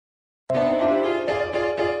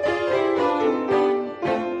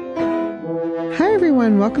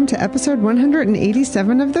everyone. Welcome to episode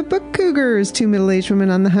 187 of the Book Cougars, two middle-aged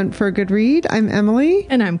women on the hunt for a good read. I'm Emily.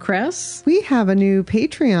 And I'm Chris. We have a new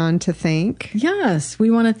Patreon to thank. Yes,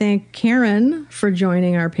 we want to thank Karen for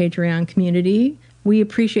joining our Patreon community. We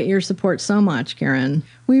appreciate your support so much, Karen.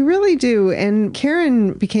 We really do. And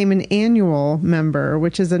Karen became an annual member,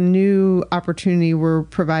 which is a new opportunity we're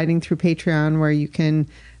providing through Patreon where you can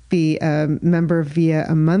be a member via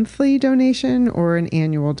a monthly donation or an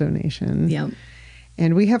annual donation. Yep.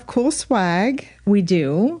 And we have cool swag. We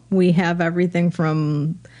do. We have everything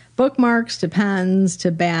from bookmarks to pens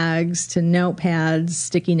to bags to notepads,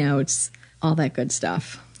 sticky notes, all that good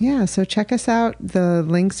stuff. Yeah, so check us out. The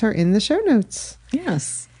links are in the show notes.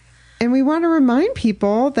 Yes. And we want to remind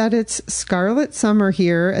people that it's Scarlet Summer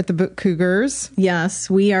here at the Book Cougars. Yes,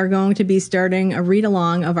 we are going to be starting a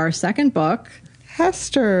read-along of our second book,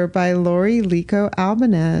 Hester by Lori Lico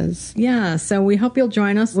Albanese. Yeah, so we hope you'll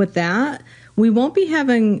join us with that. We won't be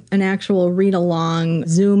having an actual read-along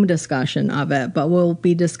Zoom discussion of it, but we'll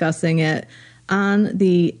be discussing it on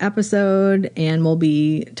the episode, and we'll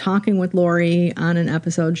be talking with Lori on an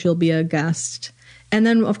episode. She'll be a guest. And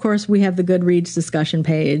then, of course, we have the Goodreads discussion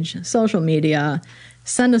page, social media.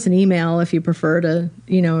 Send us an email if you prefer to,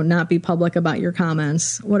 not be public about your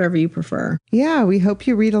comments, whatever you prefer. Yeah, we hope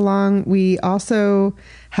you read along. We also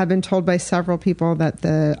have been told by several people that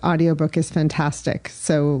the audiobook is fantastic.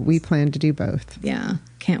 So we plan to do both. Yeah,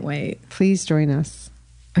 can't wait. Please join us.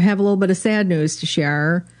 I have a little bit of sad news to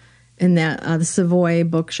share in that the Savoy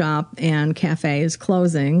Bookshop and Cafe is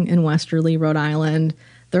closing in Westerly, Rhode Island.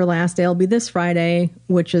 Their last day will be this Friday,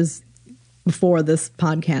 which is before this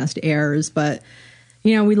podcast airs, but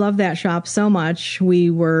we love that shop so much. We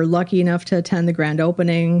were lucky enough to attend the grand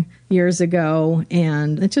opening years ago,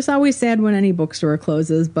 and it's just always sad when any bookstore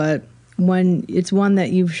closes, but when it's one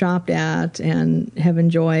that you've shopped at and have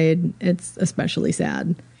enjoyed, it's especially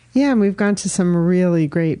sad. Yeah, and we've gone to some really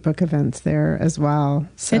great book events there as well.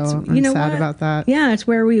 So I'm sad about that. Yeah, it's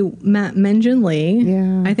where we met Minjin Lee.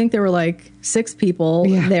 Yeah. I think there were like 6 people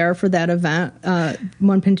there for that event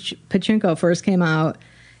when Pachinko first came out.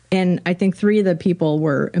 And I think 3 of the people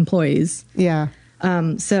were employees. Yeah.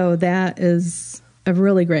 So that is a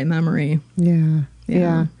really great memory.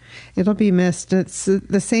 Yeah. It'll be missed. It's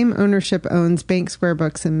the same ownership owns Bank Square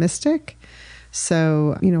Books and Mystic.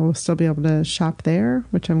 So, we'll still be able to shop there,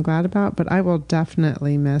 which I'm glad about. But I will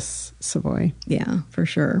definitely miss Savoy. Yeah, for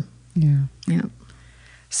sure. Yeah.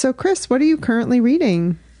 So, Chris, what are you currently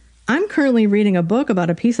reading? I'm currently reading a book about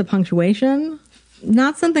a piece of punctuation.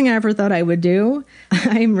 Not something I ever thought I would do.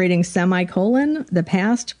 I'm reading Semicolon, The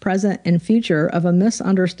Past, Present, and Future of a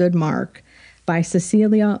Misunderstood Mark by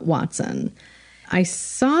Cecilia Watson. I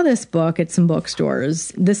saw this book at some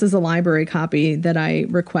bookstores. This is a library copy that I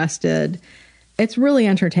requested. It's really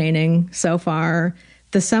entertaining so far.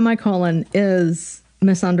 The semicolon is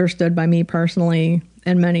misunderstood by me personally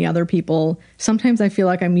and many other people. Sometimes I feel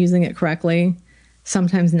like I'm using it correctly,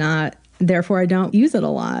 sometimes not. Therefore, I don't use it a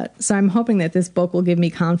lot. So I'm hoping that this book will give me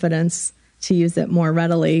confidence to use it more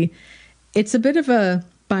readily. It's a bit of a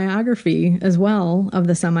biography as well of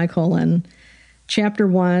the semicolon. Chapter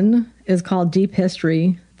 1 is called Deep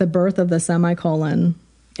History, The Birth of the Semicolon.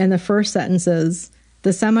 And the first sentence is,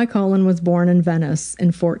 the semicolon was born in Venice in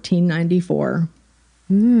 1494.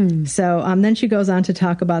 So then she goes on to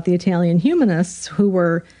talk about the Italian humanists who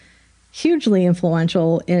were hugely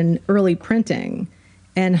influential in early printing,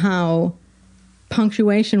 and how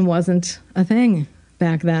punctuation wasn't a thing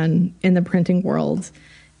back then in the printing world,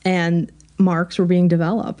 and marks were being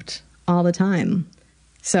developed all the time.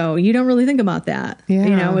 So you don't really think about that.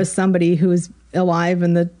 Yeah. As somebody who's alive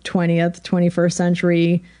in the 20th, 21st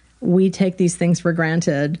century, we take these things for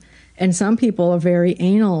granted. And some people are very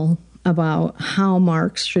anal about how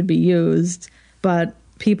marks should be used. But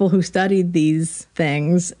people who studied these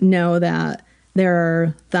things know that there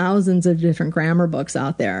are thousands of different grammar books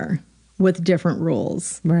out there with different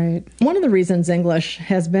rules. Right. One of the reasons English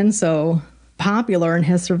has been so popular and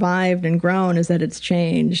has survived and grown is that it's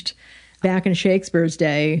changed. Back in Shakespeare's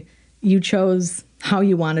day, you chose how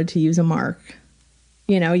you wanted to use a mark.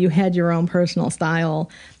 You had your own personal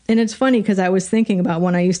style. And it's funny because I was thinking about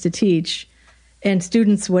when I used to teach and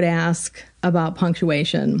students would ask about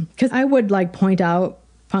punctuation, because I would point out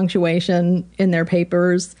punctuation in their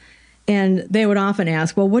papers. And they would often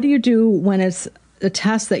ask, well, what do you do when it's a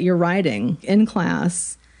test that you're writing in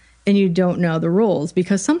class and you don't know the rules?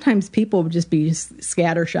 Because sometimes people would just be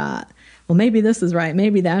scattershot. Well, maybe this is right.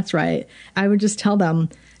 Maybe that's right. I would just tell them,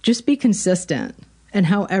 just be consistent in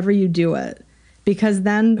however you do it. Because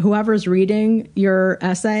then whoever's reading your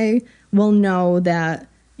essay will know that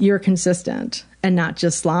you're consistent and not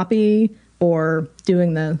just sloppy or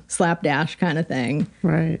doing the slapdash kind of thing.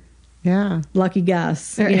 Right. Yeah. Lucky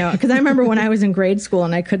guess, because I remember when I was in grade school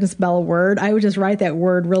and I couldn't spell a word, I would just write that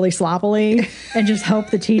word really sloppily and just hope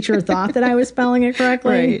the teacher thought that I was spelling it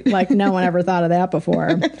correctly. Right. Like no one ever thought of that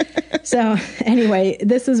before. So anyway,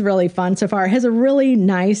 this is really fun so far. It has a really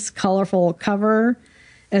nice, colorful cover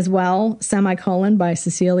as well, semicolon by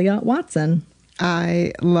Cecilia Watson.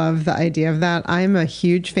 I love the idea of that. I'm a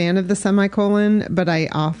huge fan of the semicolon, but I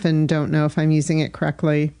often don't know if I'm using it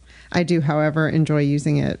correctly. I do, however, enjoy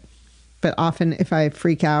using it. But often if I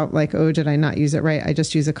freak out, like, oh, did I not use it right? I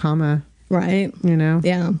just use a comma. Right.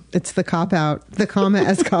 Yeah. It's the cop-out, the comma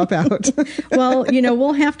as cop-out. Well,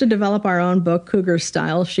 we'll have to develop our own Book Cougars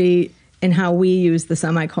style sheet and how we use the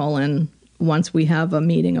semicolon once we have a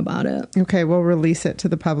meeting about it. Okay, we'll release it to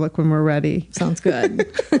the public when we're ready. Sounds good.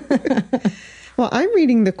 Well, I'm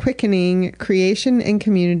reading The Quickening, Creation and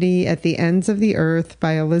Community at the Ends of the Earth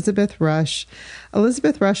by Elizabeth Rush.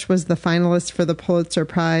 Elizabeth Rush was the finalist for the Pulitzer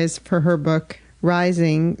Prize for her book,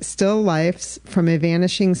 Rising, Still Lifes from a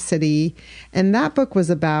Vanishing City. And that book was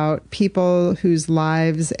about people whose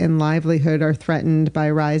lives and livelihood are threatened by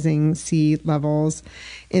rising sea levels.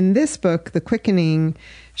 In this book, The Quickening,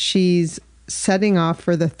 she's setting off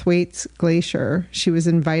for the Thwaites Glacier. She was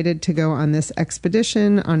invited to go on this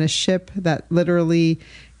expedition on a ship that literally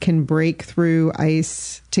can break through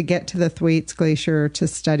ice to get to the Thwaites Glacier to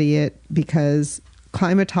study it, because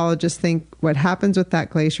climatologists think what happens with that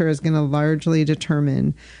glacier is going to largely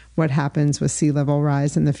determine what happens with sea level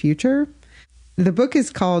rise in the future. The book is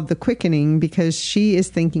called The Quickening because she is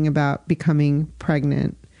thinking about becoming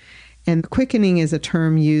pregnant. And quickening is a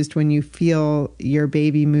term used when you feel your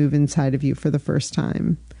baby move inside of you for the first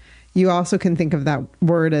time. You also can think of that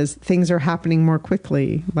word as things are happening more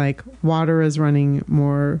quickly, like water is running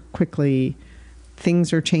more quickly,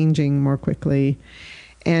 things are changing more quickly.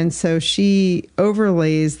 And so she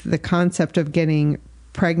overlays the concept of getting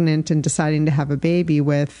pregnant and deciding to have a baby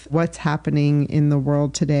with what's happening in the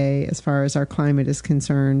world today as far as our climate is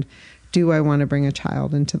concerned. Do I want to bring a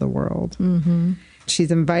child into the world? Mm-hmm.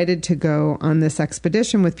 She's invited to go on this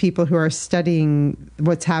expedition with people who are studying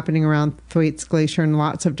what's happening around Thwaites Glacier in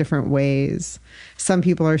lots of different ways. Some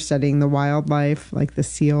people are studying the wildlife, like the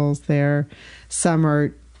seals there. Some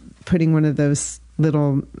are putting one of those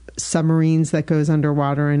little submarines that goes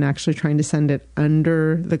underwater and actually trying to send it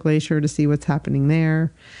under the glacier to see what's happening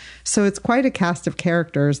there. So it's quite a cast of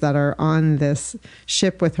characters that are on this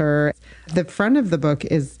ship with her. The front of the book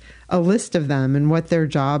is a list of them and what their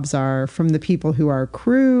jobs are, from the people who are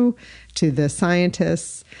crew to the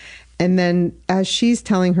scientists. And then as she's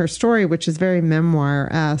telling her story, which is very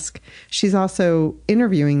memoir-esque, she's also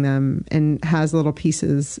interviewing them and has little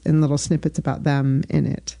pieces and little snippets about them in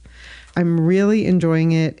it. I'm really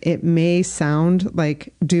enjoying it. It may sound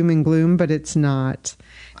like doom and gloom, but it's not.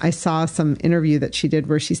 I saw some interview that she did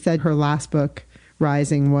where she said her last book,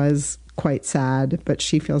 Rising, was quite sad, but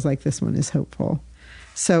she feels like this one is hopeful.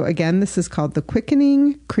 So again, this is called The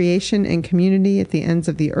Quickening, Creation and Community at the Ends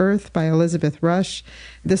of the Earth by Elizabeth Rush.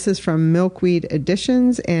 This is from Milkweed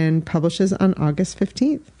Editions and publishes on August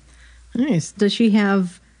 15th. Nice. Does she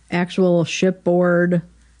have actual shipboard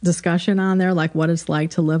discussion on there, like what it's like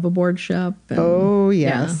to live aboard ship? Oh,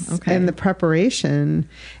 yes. Yeah, okay. And the preparation.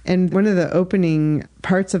 And one of the opening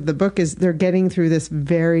parts of the book is they're getting through this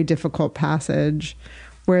very difficult passage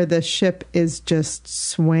where the ship is just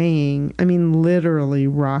swaying. I mean, literally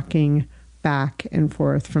rocking back and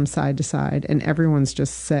forth from side to side, and everyone's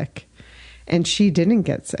just sick. And she didn't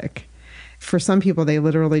get sick. For some people, they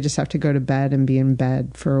literally just have to go to bed and be in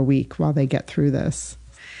bed for a week while they get through this.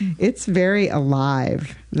 It's very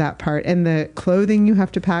alive, that part. And the clothing you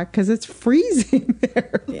have to pack because it's freezing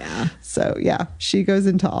there. Yeah. So, yeah, she goes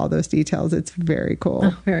into all those details. It's very cool.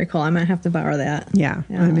 Oh, very cool. I might have to borrow that. Yeah,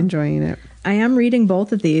 I'm enjoying it. I am reading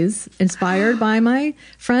both of these, inspired by my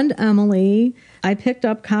friend Emily. I picked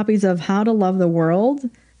up copies of How to Love the World,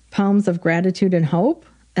 Poems of Gratitude and Hope,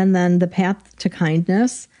 and then The Path to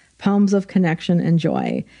Kindness, Poems of Connection and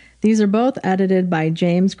Joy. These are both edited by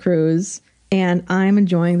James Cruz, and I'm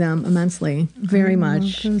enjoying them immensely, very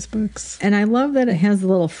much. I love those books. And I love that it has the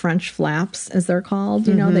little French flaps, as they're called,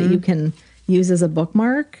 you know, that you can use as a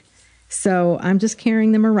bookmark. So I'm just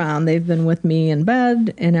carrying them around. They've been with me in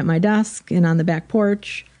bed and at my desk and on the back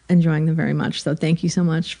porch, enjoying them very much. So thank you so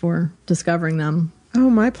much for discovering them. Oh,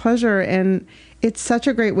 my pleasure. And it's such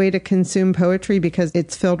a great way to consume poetry because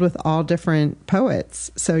it's filled with all different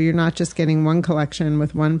poets. So you're not just getting one collection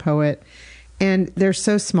with one poet. And they're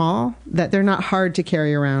so small that they're not hard to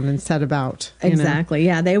carry around and set about. Exactly.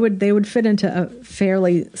 Yeah, they would fit into a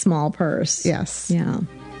fairly small purse. Yes. Yeah.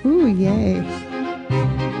 Ooh, yay.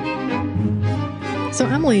 So,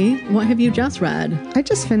 Emily, what have you just read? I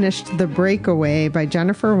just finished The Breakaway by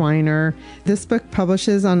Jennifer Weiner. This book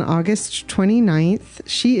publishes on August 29th.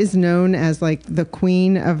 She is known as like the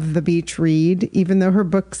queen of the beach read, even though her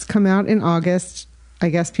books come out in August. I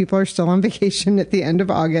guess people are still on vacation at the end of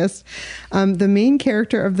August. The main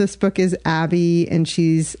character of this book is Abby, and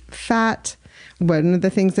she's fat. One of the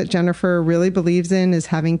things that Jennifer really believes in is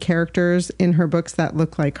having characters in her books that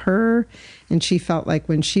look like her. And she felt like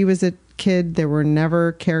when she was a kid, there were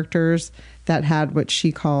never characters that had what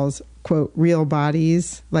she calls, quote, real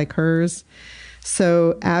bodies like hers.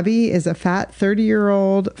 So Abby is a fat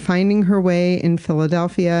 30-year-old finding her way in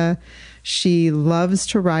Philadelphia. She loves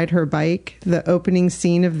to ride her bike. The opening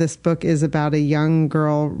scene of this book is about a young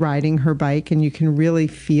girl riding her bike, and you can really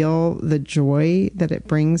feel the joy that it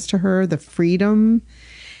brings to her, the freedom.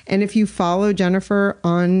 And if you follow Jennifer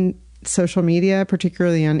on social media,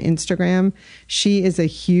 particularly on Instagram, she is a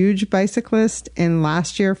huge bicyclist. And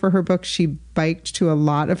last year for her book, she biked to a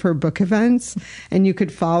lot of her book events, and you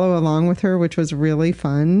could follow along with her, which was really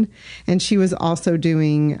fun. And she was also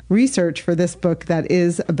doing research for this book that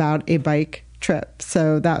is about a bike trip.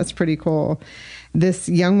 So that was pretty cool. This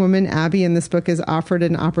young woman, Abby, in this book is offered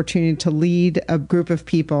an opportunity to lead a group of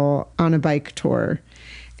people on a bike tour.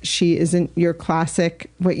 She isn't your classic,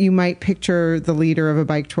 what you might picture the leader of a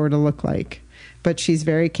bike tour to look like, but she's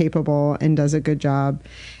very capable and does a good job.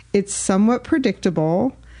 It's somewhat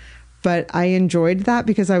predictable, but I enjoyed that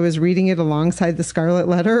because I was reading it alongside the Scarlet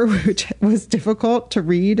Letter, which was difficult to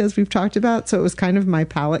read, as we've talked about. So it was kind of my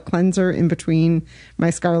palate cleanser in between my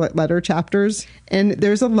Scarlet Letter chapters. And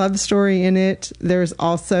there's a love story in it. There's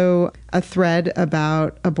also a thread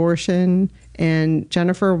about abortion. And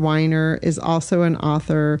Jennifer Weiner is also an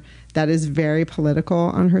author that is very political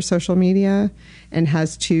on her social media and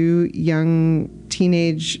has two young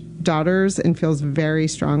teenage daughters and feels very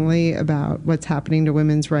strongly about what's happening to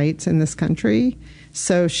women's rights in this country.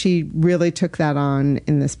 So she really took that on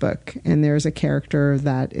in this book. And there's a character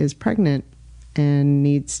that is pregnant and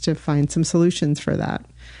needs to find some solutions for that.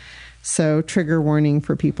 So trigger warning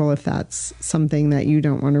for people if that's something that you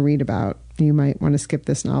don't want to read about. You might want to skip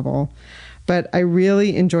this novel. But I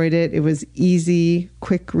really enjoyed it. It was easy,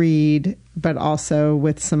 quick read, but also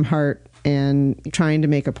with some heart and trying to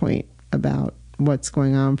make a point about what's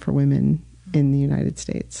going on for women in the United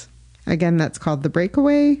States. Again, that's called The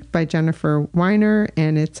Breakaway by Jennifer Weiner,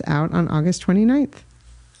 and it's out on August 29th.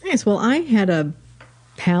 Nice. Well, I had a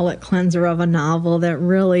palate cleanser of a novel that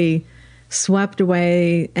really swept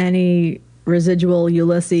away any residual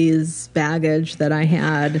Ulysses baggage that I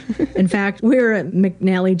had. In fact, we were at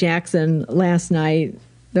McNally Jackson last night,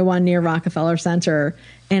 the one near Rockefeller Center,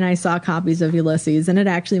 and I saw copies of Ulysses, and it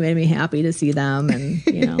actually made me happy to see them, and,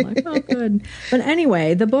 like, oh, good. But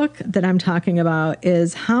anyway, the book that I'm talking about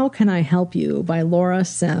is How Can I Help You by Laura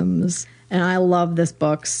Sims, and I love this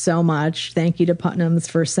book so much. Thank you to Putnam's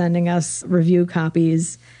for sending us review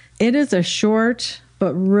copies. It is a short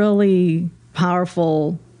but really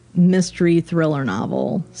powerful mystery thriller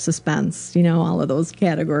novel, suspense, all of those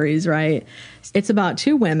categories, right? It's about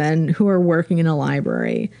two women who are working in a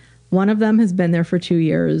library. One of them has been there for 2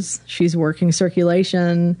 years. She's working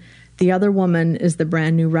circulation. The other woman is the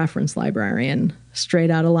brand new reference librarian,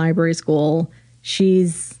 straight out of library school.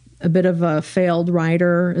 She's a bit of a failed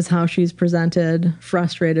writer, is how she's presented,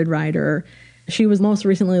 frustrated writer. She was most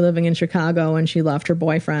recently living in Chicago, and she left her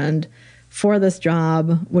boyfriend for this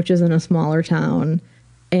job, which is in a smaller town.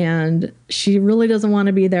 And she really doesn't want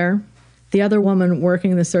to be there. The other woman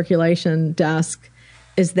working the circulation desk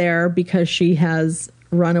is there because she has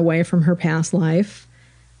run away from her past life,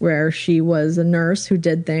 where she was a nurse who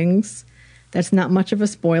did things. That's not much of a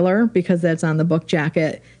spoiler because that's on the book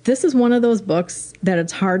jacket. This is one of those books that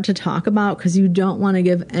it's hard to talk about because you don't want to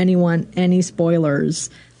give anyone any spoilers.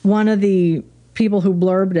 One of the people who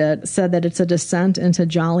blurbed it said that it's a descent into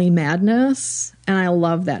jolly madness, and I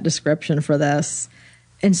love that description for this.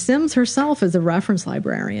 And Sims herself is a reference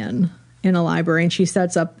librarian in a library, and she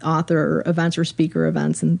sets up author events or speaker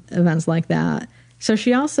events and events like that. So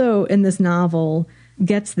she also, in this novel,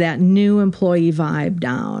 gets that new employee vibe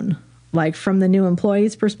down, like from the new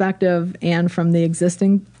employee's perspective and from the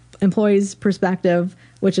existing employee's perspective,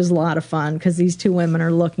 which is a lot of fun because these two women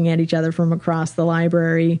are looking at each other from across the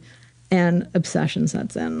library, and obsession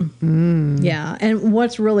sets in. Yeah, and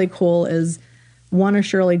what's really cool is one of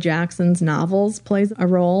Shirley Jackson's novels plays a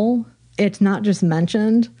role. It's not just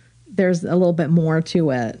mentioned. There's a little bit more to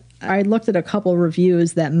it. I looked at a couple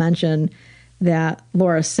reviews that mention that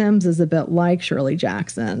Laura Sims is a bit like Shirley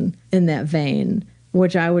Jackson in that vein,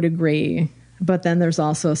 which I would agree. But then there's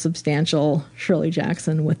also a substantial Shirley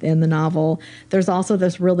Jackson within the novel. There's also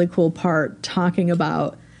this really cool part talking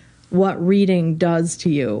about what reading does to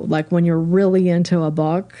you. Like when you're really into a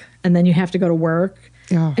book and then you have to go to work.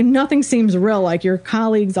 Yeah. And nothing seems real. Like your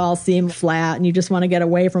colleagues all seem flat and you just want to get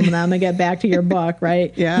away from them and get back to your book,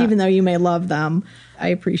 right? Yeah. Even though you may love them. I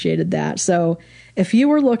appreciated that. So if you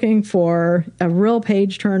were looking for a real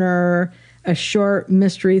page turner, a short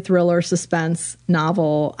mystery thriller suspense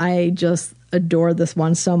novel, I just adore this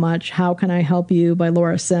one so much. How Can I Help You by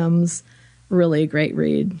Laura Sims. Really a great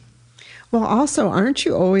read. Well, also, aren't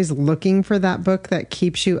you always looking for that book that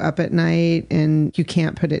keeps you up at night and you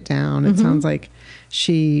can't put it down? It sounds like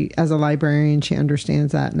she, as a librarian, she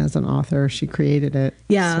understands that. And as an author, she created it.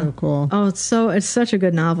 Yeah. So cool. Oh, it's such a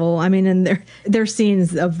good novel. I mean, and there's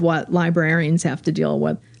scenes of what librarians have to deal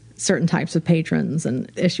with, certain types of patrons and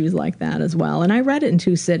issues like that as well. And I read it in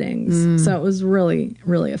 2 sittings. So it was really,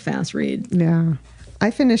 really a fast read. Yeah. I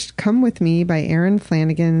finished Come With Me by Erin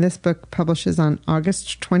Flanagan. This book publishes on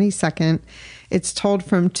August 22nd. It's told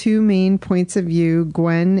from 2 main points of view,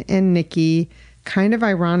 Gwen and Nikki. Kind of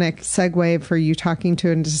ironic segue for you talking to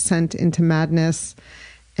a descent into madness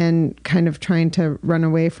and kind of trying to run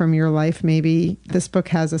away from your life, maybe. This book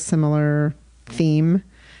has a similar theme,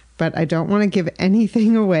 but I don't want to give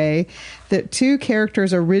anything away. The 2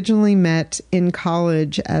 characters originally met in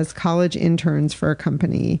college as college interns for a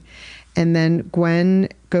company. And then Gwen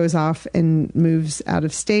goes off and moves out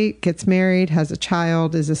of state, gets married, has a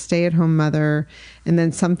child, is a stay-at-home mother. And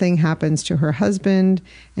then something happens to her husband,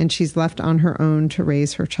 and she's left on her own to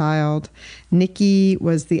raise her child. Nikki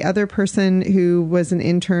was the other person who was an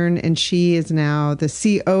intern, and she is now the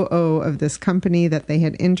COO of this company that they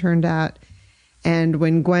had interned at. And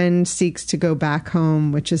when Gwen seeks to go back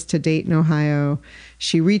home, which is to Dayton, Ohio,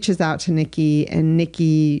 she reaches out to Nikki, and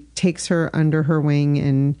Nikki takes her under her wing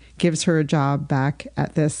and gives her a job back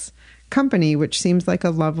at this company, which seems like a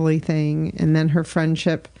lovely thing. And then her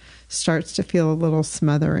friendship starts to feel a little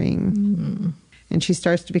smothering. And she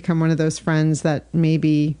starts to become one of those friends that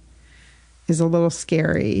maybe is a little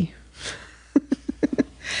scary.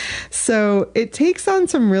 So it takes on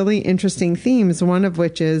some really interesting themes, one of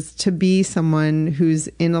which is to be someone who's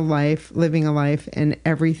in a life, living a life, and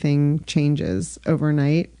everything changes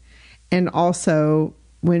overnight. And also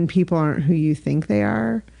when people aren't who you think they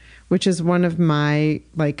are, which is one of my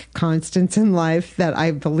constants in life that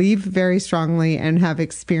I believe very strongly and have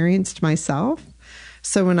experienced myself.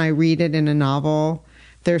 So when I read it in a novel,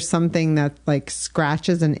 there's something that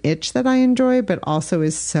scratches an itch that I enjoy, but also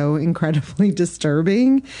is so incredibly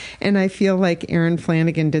disturbing. And I feel like Erin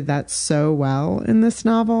Flanagan did that so well in this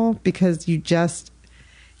novel, because you just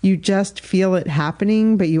feel it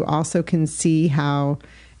happening, but you also can see how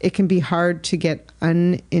it can be hard to get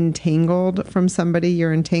unentangled from somebody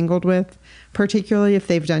you're entangled with, particularly if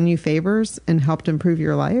they've done you favors and helped improve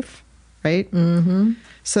your life, right? Mm-hmm.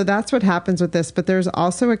 So that's what happens with this. But there's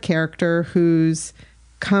also a character who's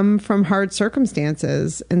come from hard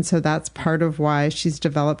circumstances. And so that's part of why she's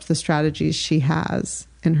developed the strategies she has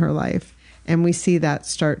in her life. And we see that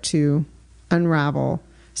start to unravel.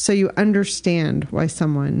 So you understand why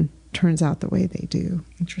someone turns out the way they do.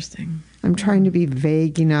 Interesting. I'm trying to be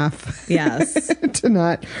vague enough yes, to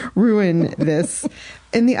not ruin this.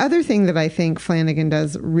 And the other thing that I think Flanagan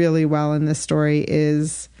does really well in this story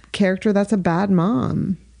is character that's a bad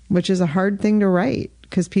mom, which is a hard thing to write,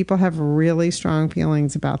 because people have really strong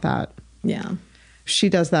feelings about that. Yeah. She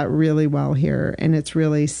does that really well here, and it's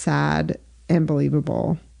really sad and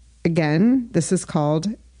believable. Again, this is called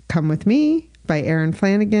Come With Me by Erin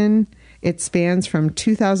Flanagan. It spans from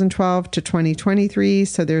 2012 to 2023,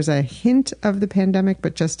 so there's a hint of the pandemic,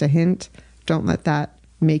 but just a hint. Don't let that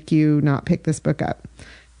make you not pick this book up.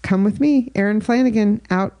 Come With Me, Erin Flanagan,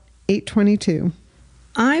 out 8/22.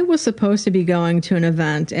 I was supposed to be going to an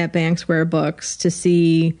event at Bank Square Books to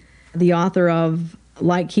see the author of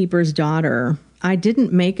Lightkeeper's Daughter. I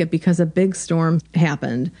didn't make it because a big storm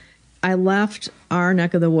happened. I left our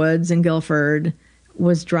neck of the woods in Guilford,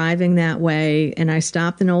 was driving that way, and I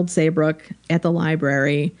stopped in Old Saybrook at the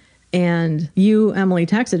library. And you, Emily,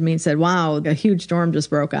 texted me and said, wow, a huge storm just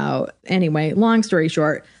broke out. Anyway, long story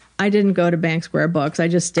short, I didn't go to Bank Square Books. I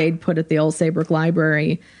just stayed put at the Old Saybrook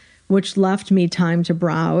Library, which left me time to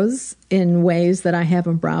browse in ways that I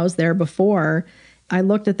haven't browsed there before. I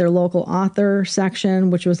looked at their local author section,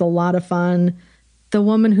 which was a lot of fun. The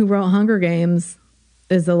woman who wrote Hunger Games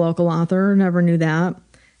is the local author. Never knew that.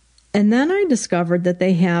 And then I discovered that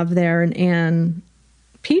they have there an Ann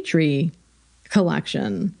Petry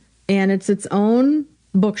collection. And it's its own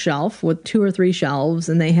bookshelf with 2 or 3 shelves.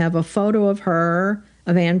 And they have a photo of her,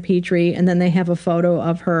 of Ann Petry, and then they have a photo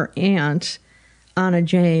of her aunt, Anna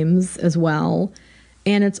James as well.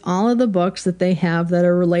 And it's all of the books that they have that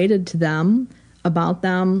are related to them, about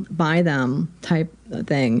them, by them type of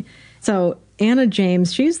thing. So Anna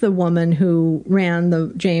James, she's the woman who ran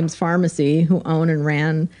the James Pharmacy, who owned and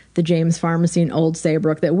ran the James Pharmacy in Old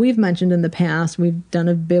Saybrook that we've mentioned in the past. We've done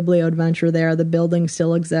a biblio adventure there. The building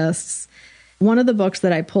still exists. One of the books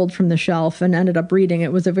that I pulled from the shelf and ended up reading,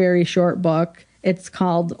 it was a very short book. It's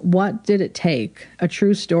called What Did It Take? A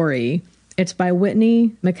True Story. It's by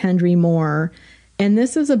Whitney McKendry Moore. And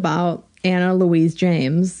this is about Anna Louise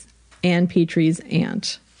James, Ann Petry's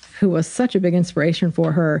aunt, who was such a big inspiration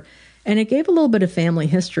for her. And it gave a little bit of family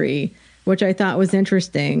history, which I thought was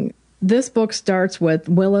interesting. This book starts with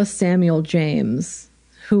Willis Samuel James,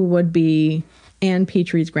 who would be Ann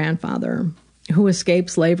Petry's grandfather, who escaped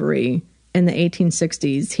slavery in the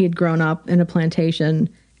 1860s. He had grown up in a plantation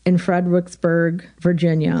in Fredericksburg,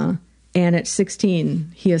 Virginia. And at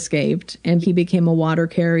 16, he escaped, and he became a water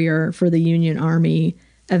carrier for the Union Army,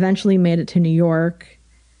 eventually made it to New York,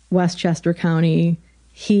 Westchester County.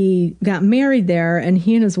 He got married there, and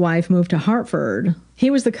he and his wife moved to Hartford. He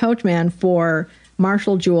was the coachman for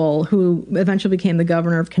Marshall Jewell, who eventually became the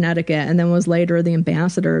governor of Connecticut and then was later the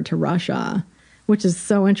ambassador to Russia, which is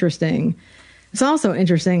so interesting. It's also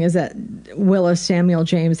interesting is that Willis Samuel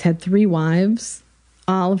James had 3 wives,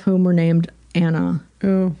 all of whom were named Anna.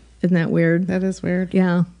 Oh, isn't that weird? That is weird.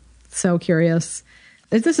 Yeah. So curious.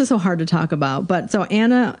 This is so hard to talk about. But so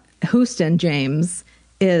Anna Houston James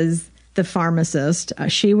is the pharmacist.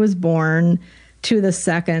 She was born to the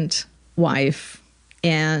second wife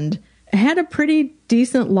and had a pretty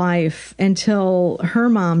decent life until her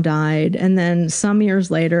mom died. And then some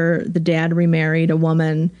years later, the dad remarried a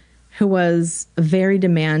woman who was very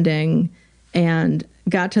demanding and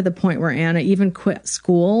got to the point where Anna even quit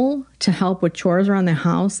school to help with chores around the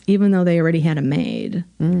house, even though they already had a maid.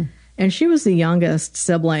 Mm. And she was the youngest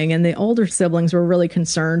sibling, and the older siblings were really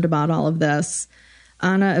concerned about all of this.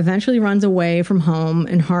 Anna eventually runs away from home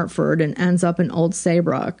in Hartford and ends up in Old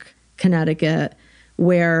Saybrook, Connecticut,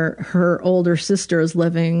 where her older sister is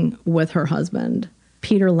living with her husband.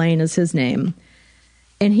 Peter Lane is his name.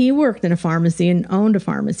 And he worked in a pharmacy and owned a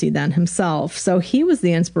pharmacy then himself. So he was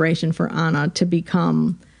the inspiration for Anna to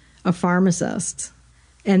become a pharmacist.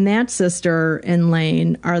 And that sister and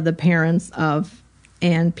Lane are the parents of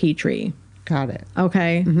Ann Petry. Got it.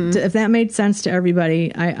 Okay. Mm-hmm. If that made sense to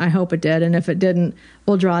everybody, I hope it did. And if it didn't,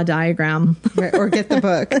 we'll draw a diagram. Right, or get the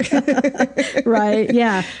book. Right.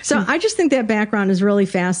 Yeah. So I just think that background is really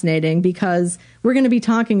fascinating because we're going to be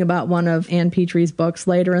talking about one of Ann Petry's books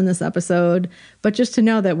later in this episode. But just to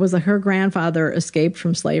know that was her grandfather escaped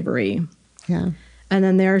from slavery. Yeah. And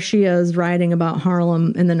then there she is writing about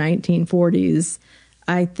Harlem in the 1940s.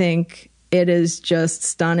 I think it is just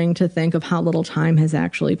stunning to think of how little time has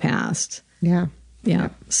actually passed. Yeah. Yeah.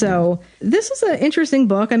 So this is an interesting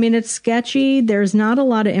book. I mean, it's sketchy. There's not a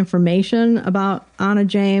lot of information about Anna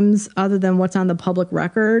James other than what's on the public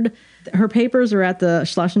record. Her papers are at the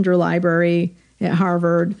Schlesinger Library at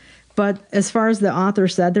Harvard. But as far as the author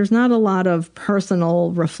said, there's not a lot of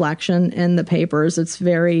personal reflection in the papers. It's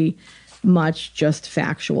very much just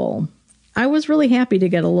factual. I was really happy to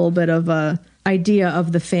get a little bit of a idea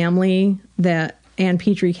of the family that Ann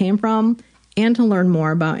Petry came from and to learn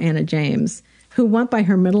more about Anna James, who went by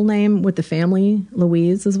her middle name with the family.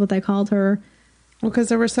 Louise is what they called her. Well, because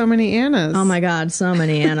there were so many Annas. Oh, my God, so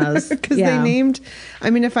many Annas. Because they named, I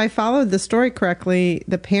mean, if I followed the story correctly,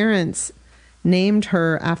 the parents named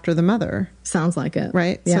her after the mother. Sounds like it.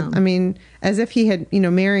 Right? Yeah. So, I mean, as if he had,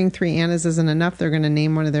 marrying 3 Annas isn't enough, they're going to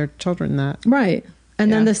name one of their children that. Right.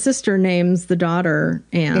 And then the sister names the daughter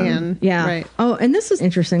Anne. Yeah. Right. Oh, and this is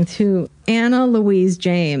interesting, too. Anna Louise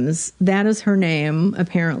James, that is her name,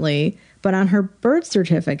 apparently. But on her birth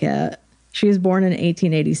certificate, she was born in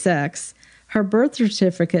 1886. Her birth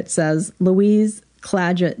certificate says Louise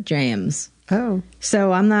Clagett James. Oh.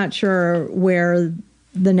 So I'm not sure where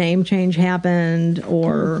the name change happened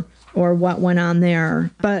or what went on there.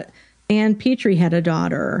 But Ann Petry had a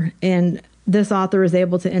daughter, and this author is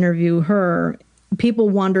able to interview her. People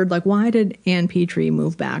wondered, why did Ann Petry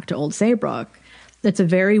move back to Old Saybrook? It's a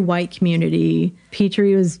very white community.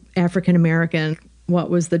 Petry was African-American. What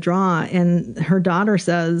was the draw? And her daughter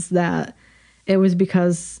says that it was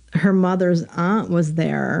because her mother's aunt was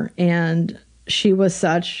there, and she was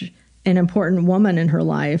such an important woman in her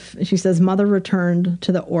life. She says, mother returned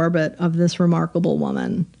to the orbit of this remarkable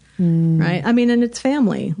woman. Right? I mean, and it's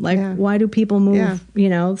family. Why do people move?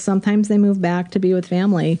 Yeah. Sometimes they move back to be with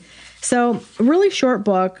family. So really short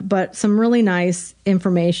book, but some really nice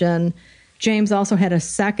information. James also had a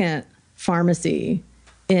second pharmacy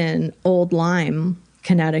in Old Lyme,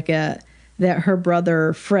 Connecticut, that her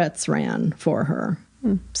brother Fritz ran for her.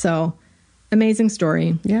 So, amazing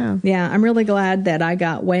story. Yeah. Yeah, I'm really glad that I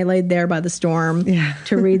got waylaid there by the storm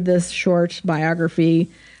to read this short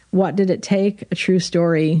biography. What Did It Take? A True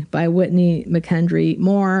Story by Whitney McKendry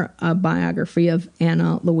Moore, a biography of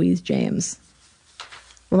Anna Louise James.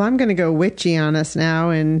 Well, I'm going to go witchy on us now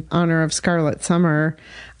in honor of Scarlet Summer.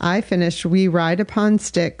 I finished We Ride Upon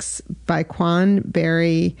Sticks by Quan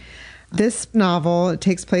Barry. This novel, it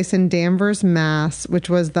takes place in Danvers, Mass., which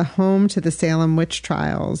was the home to the Salem witch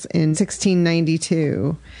trials in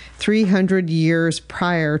 1692, 300 years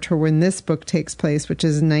prior to when this book takes place, which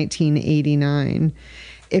is 1989.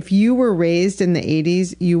 If you were raised in the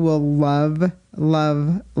 80s, you will love,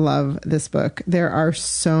 love, love this book. There are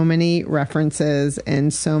so many references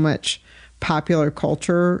and so much popular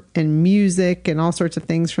culture and music and all sorts of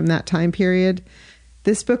things from that time period.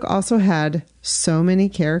 This book also had so many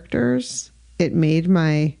characters. It made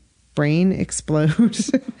my brain explode.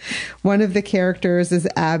 One of the characters is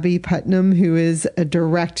Abby Putnam, who is a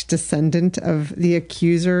direct descendant of the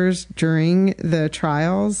accusers during the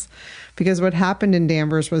trials. Because what happened in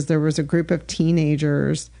Danvers was there was a group of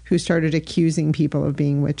teenagers who started accusing people of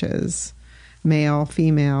being witches, male,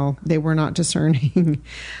 female. They were not discerning.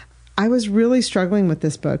 I was really struggling with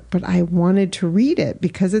this book, but I wanted to read it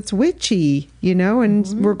because it's witchy,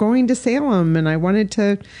 and we're going to Salem, and I wanted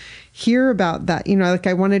to hear about that. Like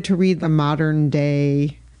I wanted to read the modern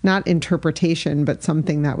day, not interpretation, but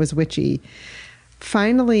something that was witchy.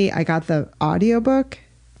 Finally, I got the audiobook,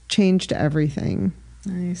 changed everything.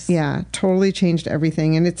 Nice. Yeah, totally changed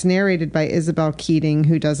everything. And it's narrated by Isabel Keating,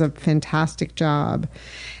 who does a fantastic job.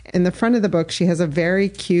 In the front of the book, she has a very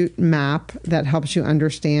cute map that helps you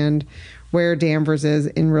understand where Danvers is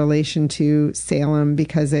in relation to Salem,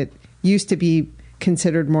 because it used to be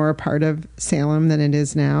considered more a part of Salem than it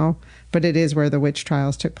is now, but it is where the witch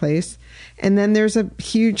trials took place. And then there's a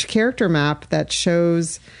huge character map that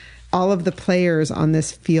shows all of the players on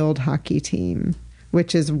this field hockey team,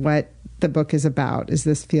 which is what the book is about, is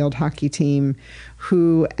this field hockey team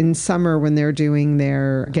who in summer, when they're doing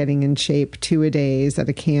their getting in shape 2-a-days at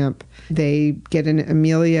a camp, they get an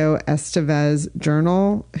Emilio Estevez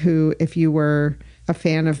journal, who, if you were a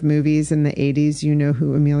fan of movies in the 80s, you know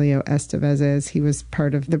who Emilio Estevez is. He was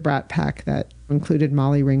part of the Brat Pack that included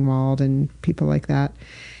Molly Ringwald and people like that.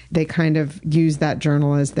 They kind of use that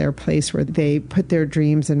journal as their place where they put their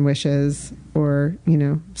dreams and wishes, or,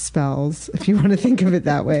 spells, if you want to think of it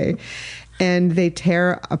that way. And they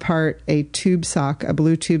tear apart a tube sock, a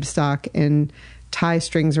blue tube sock, and tie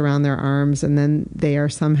strings around their arms. And then they are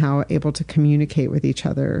somehow able to communicate with each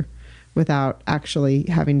other without actually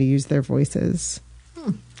having to use their voices.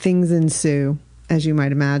 Things ensue, as you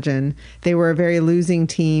might imagine. They were a very losing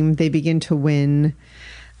team. They begin to win.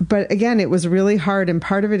 But again, it was really hard. And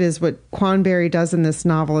part of it is what Quan Barry does in this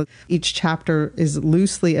novel. Each chapter is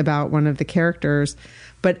loosely about one of the characters,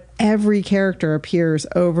 but every character appears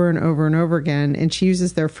over and over and over again. And she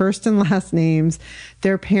uses their first and last names,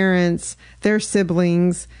 their parents, their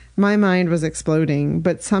siblings. My mind was exploding.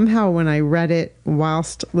 But somehow when I read it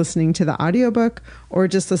whilst listening to the audiobook, or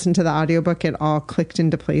just listened to the audiobook, it all clicked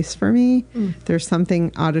into place for me. There's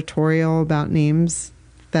something auditorial about names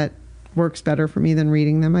that works better for me than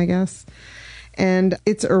reading them, I guess. And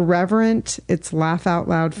it's irreverent, it's laugh out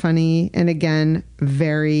loud funny, and again,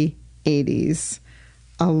 very 80s.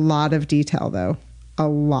 A lot of detail, though. A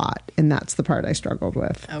lot. And that's the part I struggled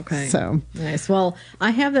with. Okay. So nice. Well, I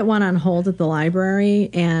have that one on hold at the library,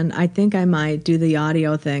 and I think I might do the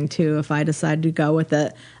audio thing too if I decide to go with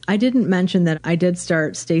it. I didn't mention that I did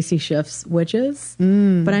start Stacy Schiff's Witches,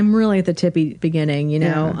 but I'm really at the tippy beginning,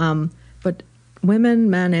 Yeah. But women,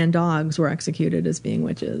 men, and dogs were executed as being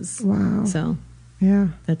witches. Wow. So yeah,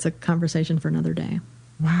 that's a conversation for another day.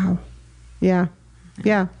 Wow. Yeah.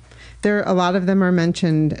 Yeah. A lot of them are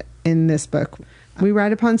mentioned in this book. We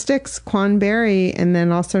Ride Upon Sticks, Quan Barry, and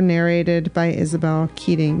then also narrated by Isabel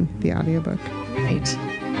Keating, the audiobook. Right.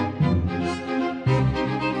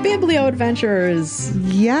 Biblio Adventures.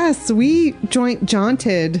 Yes, we joint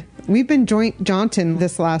jaunted. We've been joint jaunting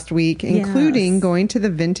this last week, including going to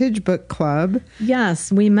the Vintage Book Club.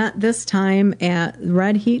 Yes, we met this time at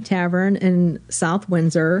Red Heat Tavern in South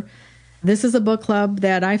Windsor. This is a book club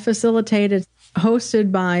that I facilitated,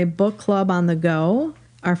 hosted by Book Club on the Go.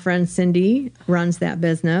 Our friend Cindy runs that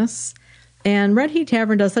business. And Red Heat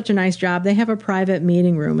Tavern does such a nice job. They have a private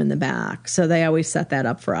meeting room in the back, so they always set that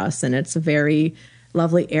up for us. And it's a very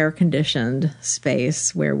lovely air-conditioned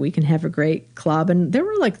space where we can have a great club. And there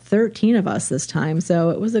were like 13 of us this time,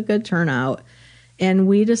 so it was a good turnout. And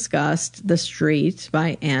we discussed The Street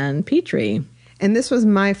by Ann Petry. And this was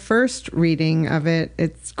my first reading of it.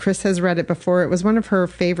 Chris has read it before. It was one of her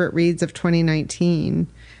favorite reads of 2019.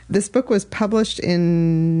 This book was published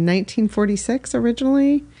in 1946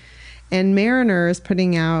 originally, and Mariner is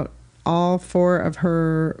putting out all 4 of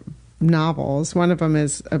her novels. One of them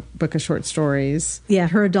is a book of short stories. Yeah,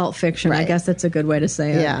 her adult fiction. Right. I guess that's a good way to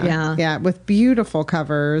say it. Yeah, with beautiful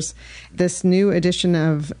covers. This new edition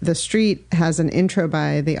of The Street has an intro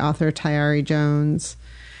by the author Tayari Jones,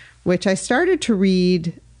 which I started to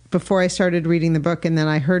read before I started reading the book, and then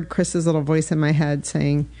I heard Chris's little voice in my head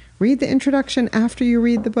saying, read the introduction after you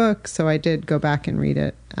read the book. So I did go back and read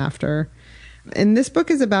it after. And this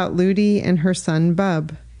book is about Ludi and her son,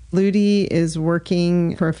 Bub. Ludi is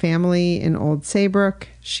working for a family in Old Saybrook.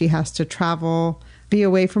 She has to travel, be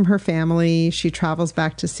away from her family. She travels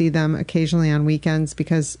back to see them occasionally on weekends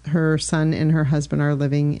because her son and her husband are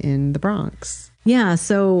living in the Bronx. Yeah,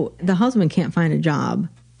 so the husband can't find a job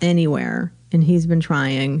anywhere, and he's been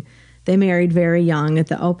trying. They married very young at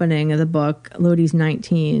the opening of the book. Ludi's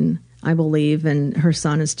 19, I believe, and her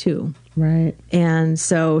son is 2. Right. And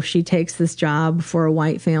so she takes this job for a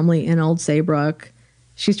white family in Old Saybrook.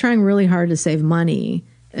 She's trying really hard to save money.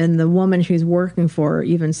 And the woman she's working for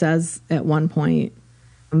even says at one point,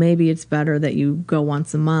 maybe it's better that you go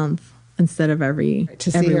once a month instead of every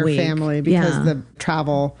to see her week. Family, because the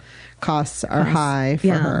travel costs are high for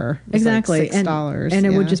her. It's exactly. Like $6. And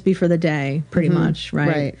it would just be for the day, pretty much, right?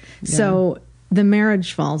 Right. So the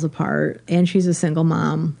marriage falls apart, and she's a single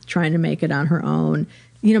mom trying to make it on her own.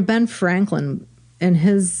 You know, Ben Franklin and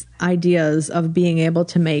his ideas of being able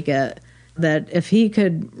to make it, that if he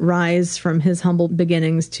could rise from his humble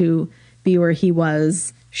beginnings to be where he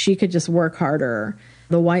was, she could just work harder.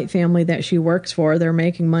 The white family that she works for, they're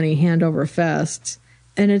making money hand over fist.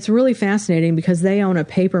 And it's really fascinating because they own a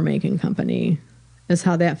paper making company, is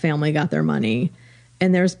how that family got their money.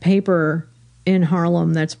 And there's paper in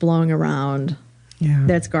Harlem that's blowing around,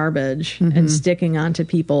 that's garbage and sticking onto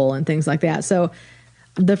people and things like that. So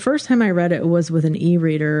the first time I read it was with an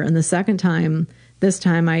e-reader, and the second time, this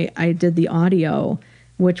time I did the audio,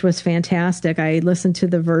 which was fantastic. I listened to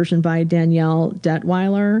the version by Danielle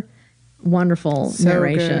Deadwyler. Wonderful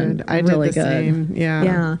narration. Good. I really did the good. same.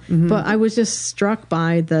 Yeah. But I was just struck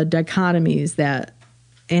by the dichotomies that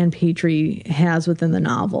Ann Petry has within the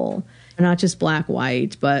novel. Not just black,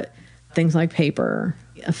 white, but things like paper.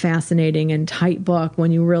 A fascinating and tight book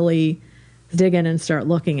when you really dig in and start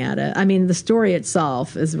looking at it. I mean, the story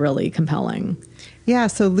itself is really compelling. Yeah,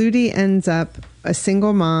 so Ludi ends up a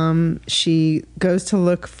single mom. She goes to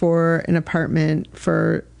look for an apartment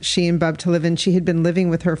for she and Bub to live in. She had been living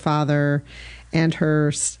with her father and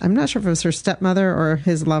her, I'm not sure if it was her stepmother or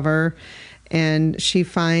his lover. And she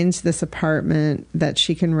finds this apartment that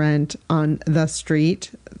she can rent on the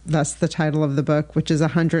street. Thus the title of the book, which is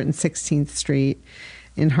 116th Street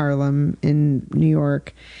in Harlem in New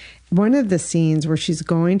York. One of the scenes where she's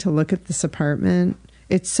going to look at this apartment,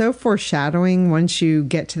 it's so foreshadowing once you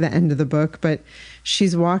get to the end of the book, but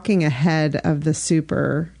she's walking ahead of the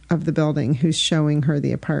super of the building who's showing her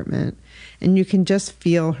the apartment. And you can just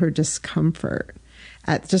feel her discomfort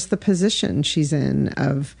at just the position she's in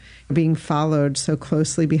of being followed so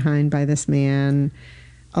closely behind by this man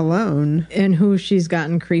alone. And who she's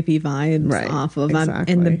gotten creepy vibes off of.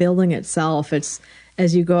 Exactly. And the building itself, it's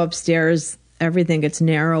as you go upstairs, everything gets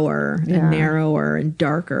narrower and narrower and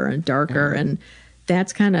darker and darker. And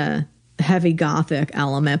that's kind of heavy Gothic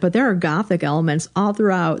element. But there are Gothic elements all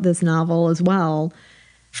throughout this novel as well,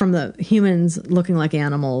 from the humans looking like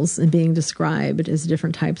animals and being described as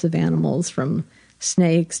different types of animals, from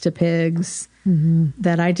snakes to pigs,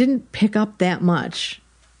 that I didn't pick up that much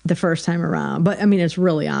the first time around. But, I mean, it's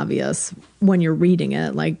really obvious when you're reading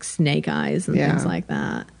it, like snake eyes and things like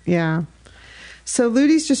that. Yeah. So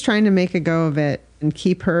Ludi's just trying to make a go of it and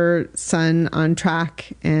keep her son on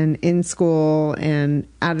track and in school and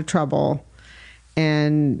out of trouble,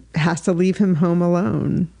 and has to leave him home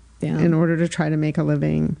alone in order to try to make a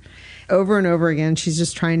living. Over and over again, she's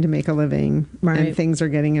just trying to make a living, and things are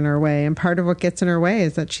getting in her way. And part of what gets in her way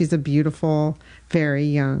is that she's a beautiful, very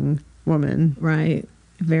young woman. Right.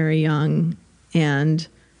 Very young. And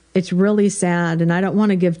it's really sad. And I don't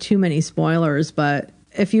want to give too many spoilers, but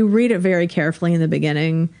if you read it very carefully in the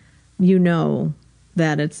beginning, you know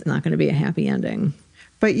that it's not going to be a happy ending.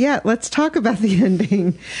 But yet, let's talk about the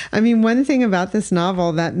ending. I mean, one thing about this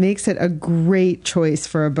novel that makes it a great choice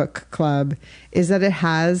for a book club is that it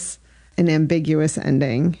has an ambiguous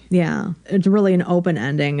ending. Yeah, it's really an open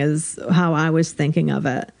ending is how I was thinking of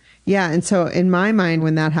it. Yeah, and so in my mind,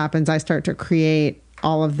 when that happens, I start to create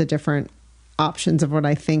all of the different options of what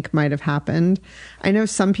I think might have happened. I know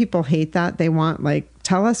some people hate that. They want, like,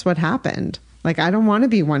 tell us what happened. Like, I don't want to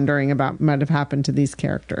be wondering about what might have happened to these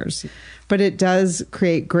characters. But it does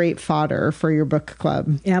create great fodder for your book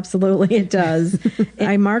club. Absolutely, it does.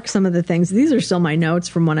 I mark some of the things. These are still my notes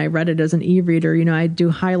from when I read it as an e-reader. You know, I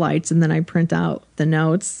do highlights and then I print out the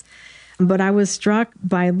notes. But I was struck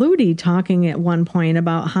by Ludi talking at one point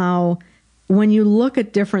about how when you look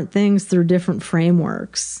at different things through different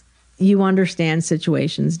frameworks, you understand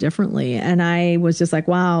situations differently. And I was just like,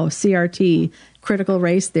 wow, CRT, critical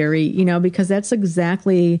race theory, you know, because that's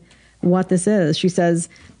exactly what this is. She says,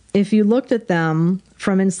 if you looked at them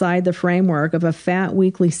from inside the framework of a fat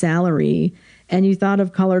weekly salary and you thought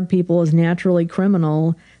of colored people as naturally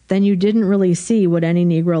criminal, then you didn't really see what any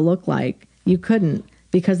Negro looked like. You couldn't,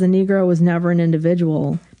 because the Negro was never an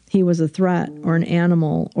individual. He was a threat or an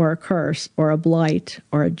animal or a curse or a blight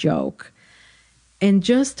or a joke. And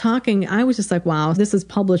just talking, I was just like, wow, this is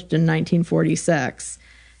published in 1946.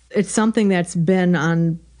 It's something that's been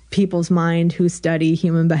on people's mind who study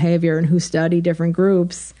human behavior and who study different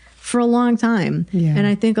groups for a long time. Yeah. And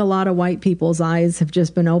I think a lot of white people's eyes have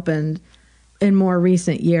just been opened in more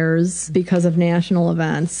recent years because of national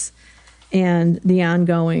events and the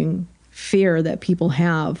ongoing fear that people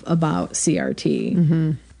have about CRT.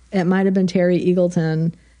 Mm-hmm. It might have been Terry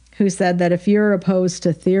Eagleton who said that if you're opposed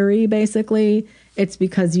to theory, basically, it's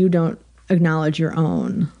because you don't acknowledge your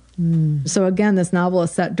own. Mm. So again, this novel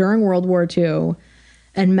is set during World War II,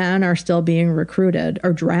 and men are still being recruited,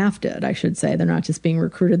 or drafted, I should say. They're not just being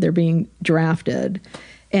recruited, they're being drafted.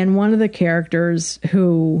 And one of the characters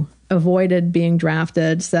who avoided being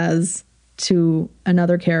drafted says to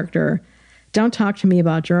another character, don't talk to me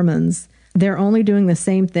about Germans. They're only doing the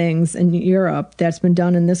same things in Europe that's been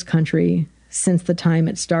done in this country since the time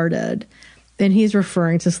it started. And he's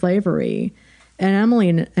referring to slavery. And Emily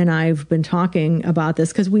and I have been talking about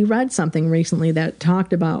this because we read something recently that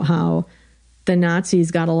talked about how the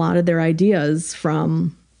Nazis got a lot of their ideas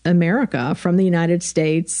from America, from the United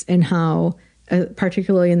States, and how,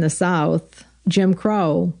 particularly in the South, Jim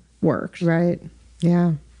Crow worked. Right.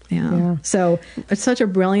 Yeah. Yeah. So it's such a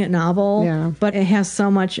brilliant novel, but it has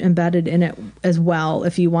so much embedded in it as well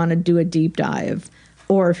if you want to do a deep dive,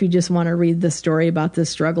 or if you just want to read the story about this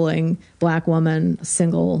struggling Black woman,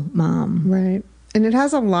 single mom. Right. And it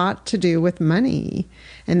has a lot to do with money.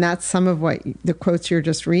 And that's some of what the quotes you're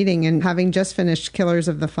just reading. And having just finished Killers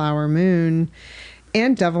of the Flower Moon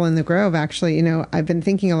and Devil in the Grove, actually, you know, I've been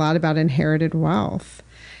thinking a lot about inherited wealth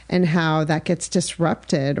and how that gets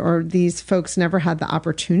disrupted, or these folks never had the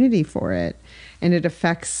opportunity for it. And it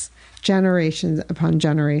affects generations upon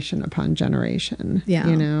generation upon generation. Yeah.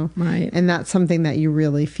 You know? Right. And that's something that you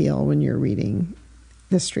really feel when you're reading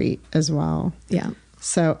The Street as well. Yeah.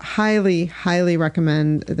 So highly, highly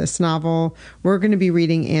recommend this novel. We're going to be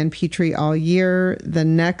reading Ann Petry all year. The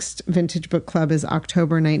next Vintage Book Club is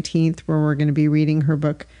October 19th, where we're going to be reading her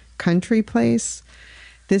book, Country Place.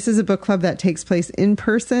 This is a book club that takes place in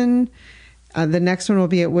person. The next one will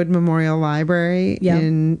be at Wood Memorial Library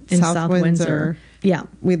in South Windsor. Yeah.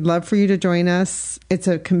 We'd love for you to join us. It's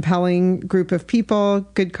a compelling group of people,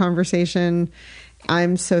 good conversation.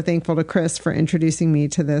 I'm so thankful to Chris for introducing me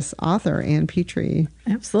to this author, Ann Petry.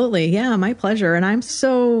 Absolutely. Yeah, my pleasure. And I'm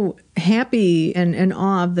so happy and in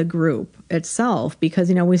awe of the group itself because,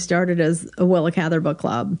 you know, we started as a Willa Cather book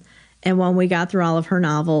club. And when we got through all of her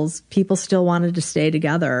novels, people still wanted to stay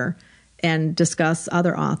together and discuss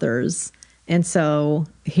other authors. And so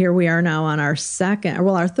here we are now on our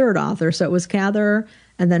third author. So it was Cather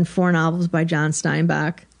and then 4 novels by John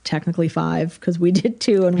Steinbeck. Technically 5 because we did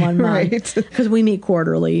 2 in 1 month because we meet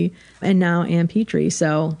quarterly, and now Ann Petry.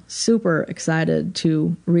 So super excited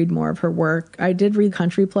to read more of her work. I did read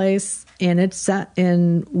Country Place, and it's set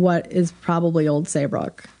in what is probably Old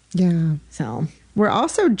Saybrook. Yeah. So we're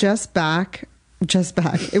also just back.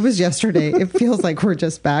 It was yesterday. It feels like we're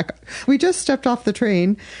just back. We just stepped off the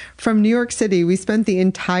train from New York City. We spent the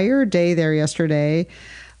entire day there yesterday.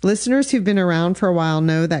 Listeners who've been around for a while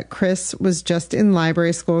know that Chris was just in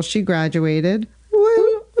library school. She graduated.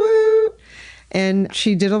 Woo, woo. And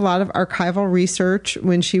she did a lot of archival research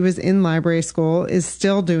when she was in library school, is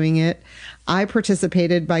still doing it. I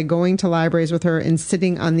participated by going to libraries with her and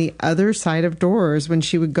sitting on the other side of doors when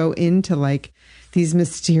she would go into like these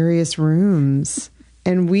mysterious rooms.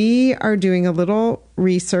 And we are doing a little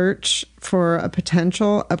research for a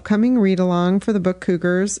potential upcoming read-along for the Book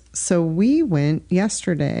Cougars. So we went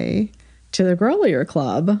yesterday to the Grolier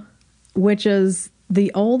Club, which is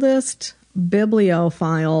the oldest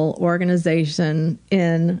bibliophile organization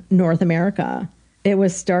in North America. It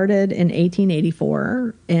was started in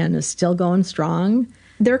 1884 and is still going strong.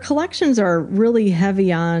 Their collections are really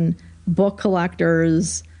heavy on book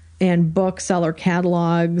collectors and bookseller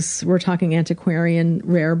catalogs. We're talking antiquarian,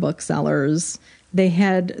 rare booksellers. They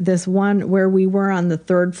had this one where we were on the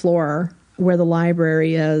third floor where the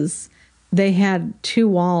library is. They had 2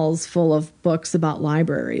 walls full of books about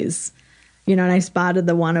libraries. And I spotted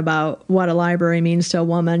the one about what a library means to a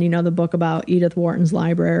woman, the book about Edith Wharton's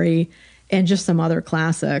library, and just some other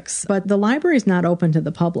classics. But the library is not open to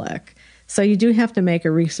the public. So you do have to make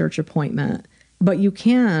a research appointment. But you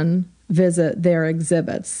can visit their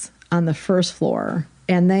exhibits on the first floor.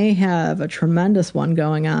 And they have a tremendous one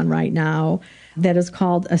going on right now that is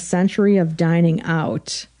called A Century of Dining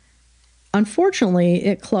Out. Unfortunately,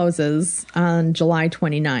 it closes on July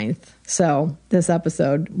 29th. So this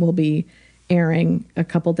episode will be airing a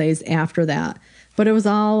couple days after that. But it was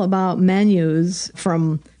all about menus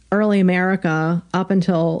from early America up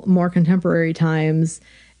until more contemporary times.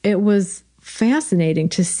 It was fascinating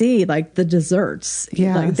to see the desserts.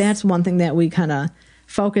 Yes. That's one thing that we kind of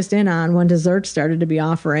focused in on when desserts started to be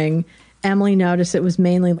offering. Emily noticed it was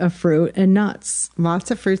mainly a fruit and nuts.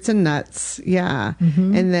 Lots of fruits and nuts. Yeah.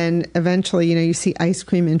 Mm-hmm. And then eventually, you see ice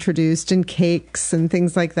cream introduced and cakes and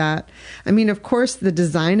things like that. I mean, of course, the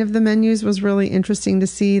design of the menus was really interesting to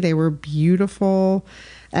see. They were beautiful.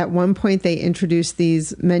 At one point, they introduced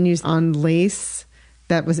these menus on lace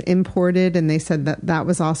that was imported. And they said that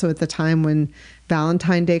was also at the time when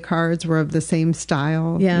Valentine's Day cards were of the same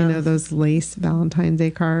style. Yeah. Those lace Valentine's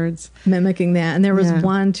Day cards. Mimicking that. And there was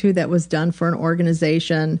one, too, that was done for an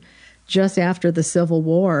organization just after the Civil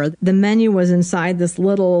War. The menu was inside this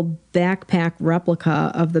little backpack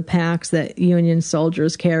replica of the packs that Union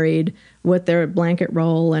soldiers carried with their blanket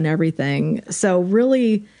roll and everything. So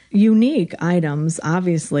really unique items,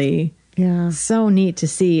 obviously. Yeah. So neat to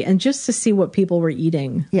see. And just to see what people were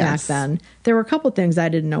eating back then. There were a couple things I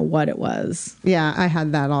didn't know what it was. Yeah, I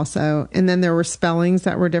had that also. And then there were spellings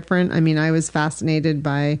that were different. I mean, I was fascinated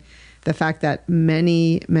by the fact that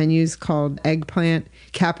many menus called eggplant,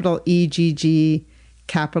 capital EGG,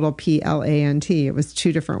 capital PLANT. It was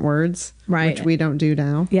 2 different words, right? Which we don't do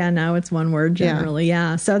now. Yeah, now it's one word generally.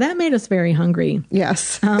 Yeah. So that made us very hungry.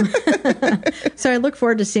 Yes. So I look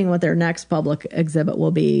forward to seeing what their next public exhibit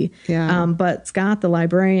will be. Yeah. But Scott, the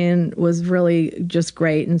librarian, was really just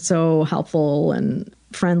great and so helpful and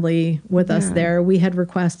friendly with us there. We had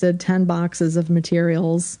requested 10 boxes of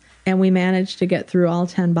materials. And we managed to get through all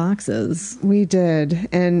 10 boxes. We did.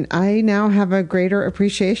 And I now have a greater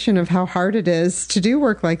appreciation of how hard it is to do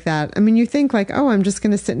work like that. I mean, you think I'm just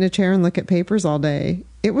going to sit in a chair and look at papers all day.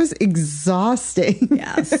 It was exhausting.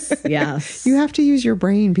 Yes, yes. You have to use your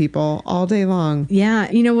brain, people, all day long.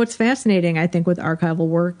 Yeah. What's fascinating, I think, with archival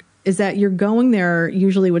work is that you're going there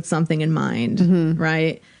usually with something in mind,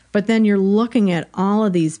 right? But then you're looking at all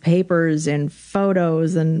of these papers and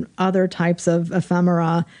photos and other types of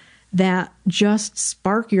ephemera that just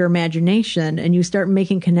spark your imagination, and you start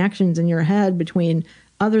making connections in your head between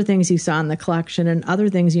other things you saw in the collection and other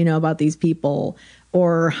things about these people,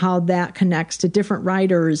 or how that connects to different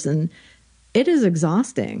writers. And it is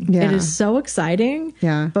exhausting. Yeah. It is so exciting.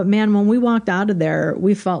 Yeah. But man, when we walked out of there,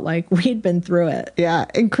 we felt like we'd been through it. Yeah.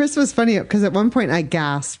 And Chris was funny because at one point I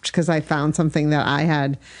gasped because I found something that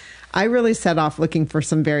I really set off looking for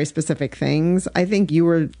some very specific things. I think you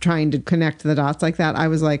were trying to connect the dots like that. I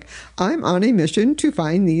was like, I'm on a mission to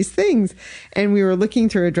find these things. And we were looking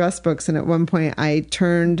through address books. And at one point I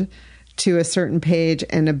turned to a certain page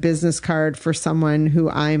and a business card for someone who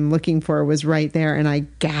I'm looking for was right there. And I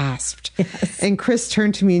gasped. Yes. And Chris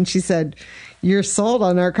turned to me and she said, "You're sold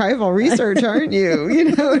on archival research, aren't you?"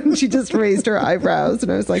 And she just raised her eyebrows.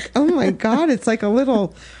 And I was like, oh my God, it's like a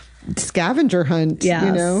little scavenger hunt.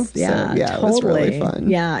 Yes. Yeah, totally. It was really fun.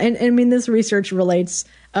 Yeah. And I mean, this research relates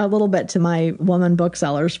a little bit to my Woman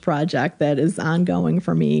Booksellers project that is ongoing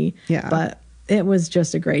for me. Yeah. But it was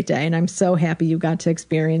just a great day. And I'm so happy you got to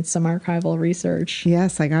experience some archival research.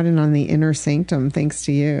 Yes, I got in on the inner sanctum thanks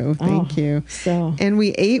to you. Thank you. And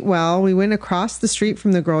we ate well. We went across the street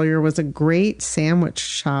from the Grolier was a great sandwich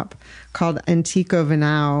shop called Antico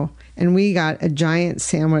Venao. And we got a giant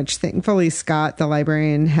sandwich. Thankfully, Scott, the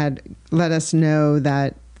librarian, had let us know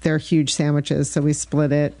that they're huge sandwiches, so we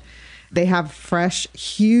split it. They have fresh,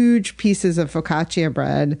 huge pieces of focaccia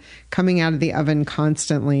bread coming out of the oven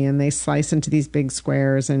constantly, and they slice into these big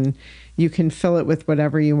squares, and you can fill it with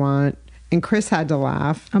whatever you want. And Chris had to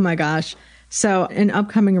laugh. Oh, my gosh. So in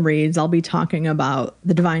upcoming reads, I'll be talking about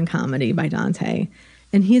The Divine Comedy by Dante,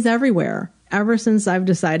 and he's everywhere. Ever since I've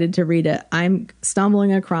decided to read it, I'm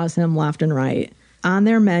stumbling across him left and right. On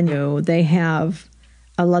their menu, they have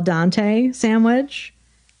a La Dante sandwich,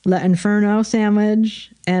 La Inferno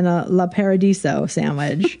sandwich, and a La Paradiso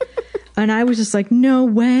sandwich. And I was just like, no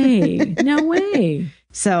way, no way.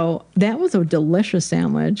 So that was a delicious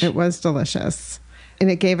sandwich. It was delicious. And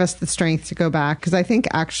it gave us the strength to go back. Because I think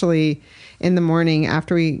actually in the morning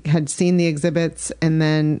after we had seen the exhibits and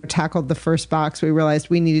then tackled the first box, we realized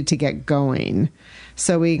we needed to get going.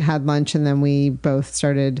 So we had lunch and then we both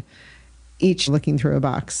started each looking through a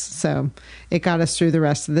box. So it got us through the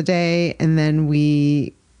rest of the day. And then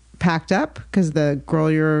we packed up because the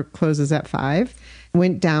Grolier closes at 5.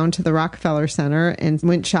 Went down to the Rockefeller Center and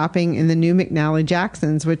went shopping in the new McNally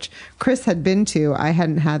Jackson's, which Chris had been to. I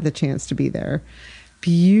hadn't had the chance to be there.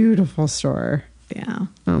 Beautiful store. Yeah.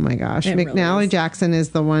 Oh my gosh. It McNally really is. Jackson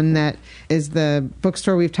is the one that is the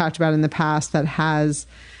bookstore we've talked about in the past that has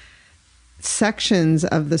sections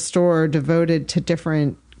of the store devoted to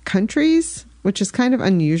different countries, which is kind of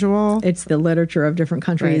unusual. It's the literature of different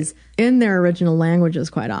countries in their original languages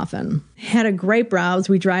quite often. Had a great browse.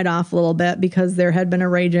 We dried off a little bit because there had been a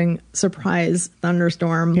raging surprise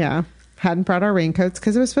thunderstorm. Yeah. Hadn't brought our raincoats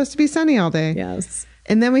because it was supposed to be sunny all day. Yes.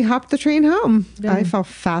 And then we hopped the train home. Yeah. I fell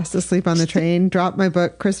fast asleep on the train, dropped my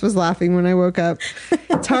book. Chris was laughing when I woke up.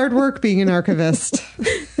 It's hard work being an archivist.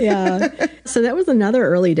 Yeah. So that was another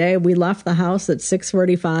early day. We left the house at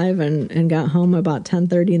 6:45 and got home about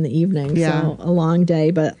 10:30 in the evening. Yeah. So a long day.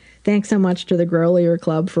 But thanks so much to the Grolier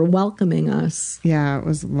Club for welcoming us. Yeah, it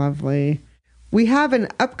was lovely. We have an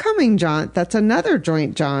upcoming jaunt. That's another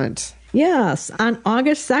joint jaunt. Yes. On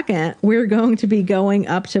August 2nd, we're going to be going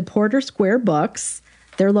up to Porter Square Books,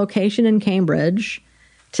 their location in Cambridge,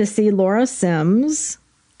 to see Laura Sims,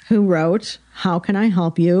 who wrote How Can I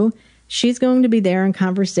Help You? She's going to be there in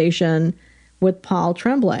conversation with Paul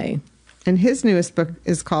Tremblay. And his newest book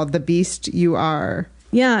is called The Beast You Are.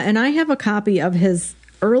 Yeah, and I have a copy of his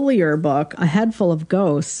earlier book, A Head Full of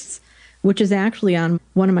Ghosts, which is actually on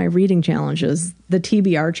one of my reading challenges, the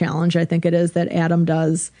TBR challenge, I think it is, that Adam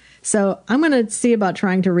does. So I'm going to see about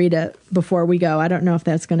trying to read it before we go. I don't know if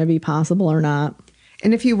that's going to be possible or not.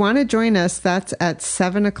 And if you want to join us, that's at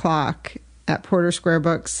 7 o'clock at Porter Square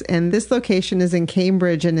Books. And this location is in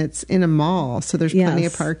Cambridge and it's in a mall. So there's plenty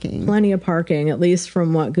of parking. Plenty of parking, at least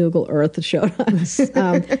from what Google Earth showed us.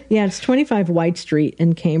 Yeah, it's 25 White Street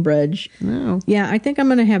in Cambridge. Wow. Yeah, I think I'm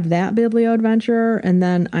going to have that biblio adventure. And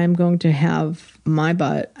then I'm going to have my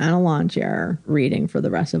butt on a lawn chair reading for the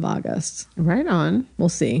rest of August. Right on. We'll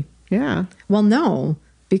see. Yeah. Well, no,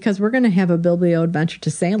 because we're going to have a biblio adventure to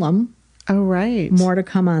Salem. Oh, right. More to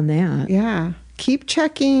come on that. Yeah. Keep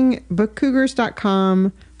checking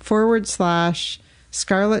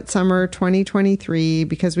bookcougars.com/Scarlet Summer 2023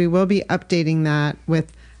 because we will be updating that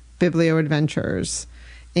with Biblio Adventures,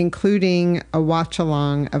 including a watch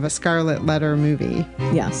along of a Scarlet Letter movie.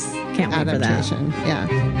 Yes. Can't wait adaptation. for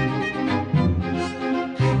that. Yeah.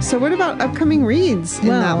 So what about upcoming reads in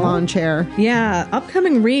that lawn chair? Yeah.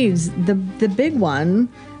 Upcoming reads. The big one,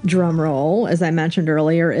 drum roll, as I mentioned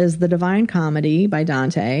earlier, is The Divine Comedy by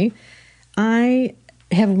Dante. I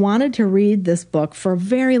have wanted to read this book for a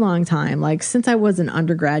very long time, like since I was an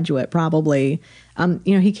undergraduate, probably.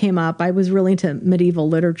 He came up. I was really into medieval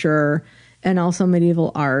literature and also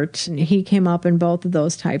medieval art. He came up in both of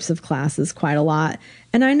those types of classes quite a lot.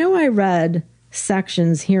 And I know I read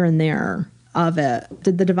sections here and there of it.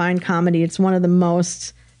 The Divine Comedy, it's one of the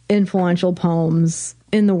most influential poems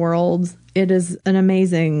in the world. It is an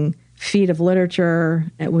amazing feat of literature.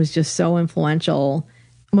 It was just so influential.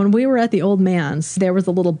 When we were at the Old Man's, there was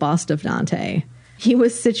a little bust of Dante. He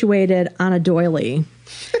was situated on a doily.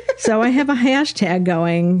 So I have a hashtag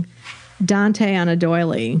going, Dante on a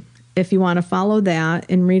doily. If you want to follow that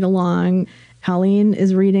and read along, Colleen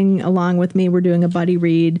is reading along with me. We're doing a buddy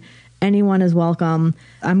read. Anyone is welcome.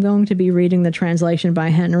 I'm going to be reading the translation by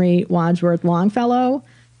Henry Wadsworth Longfellow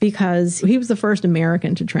because he was the first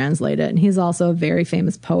American to translate it. And he's also a very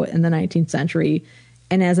famous poet in the 19th century.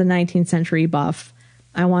 And as a 19th century buff,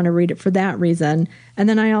 I want to read it for that reason. And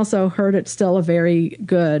then I also heard it's still a very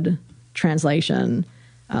good translation.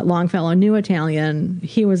 Longfellow knew Italian.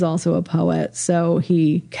 He was also a poet, so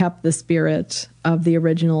he kept the spirit of the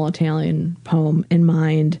original Italian poem in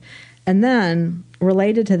mind. And then,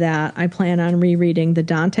 related to that, I plan on rereading The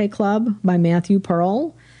Dante Club by Matthew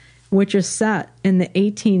Pearl, which is set in the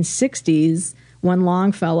 1860s when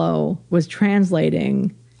Longfellow was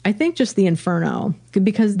translating, I think, just the Inferno,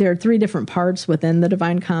 because there are 3 different parts within the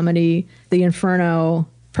Divine Comedy: the Inferno,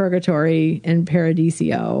 Purgatory, and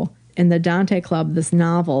Paradiso. In the Dante Club, this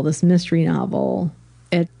novel, this mystery novel,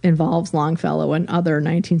 it involves Longfellow and other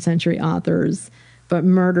 19th century authors, but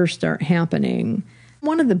murders start happening.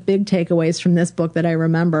 One of the big takeaways from this book that I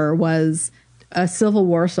remember was a Civil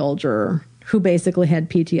War soldier who basically had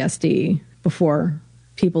PTSD before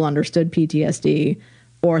people understood PTSD,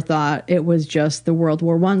 or thought it was just the World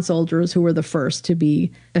War I soldiers who were the first to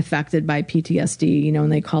be affected by PTSD,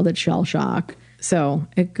 and they called it shell shock. So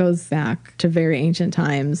it goes back to very ancient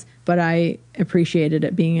times, but I appreciated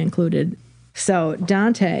it being included. So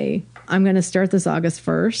Dante, I'm going to start this August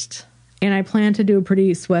 1st, and I plan to do a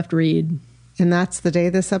pretty swift read. And that's the day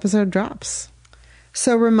this episode drops.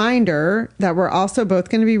 So reminder that we're also both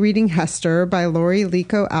going to be reading Hester by Lori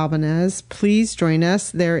Lico Albanez. Please join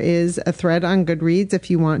us. There is a thread on Goodreads if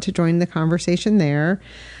you want to join the conversation there.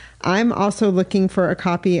 I'm also looking for a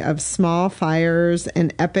copy of Small Fires,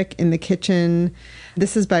 an Epic in the Kitchen.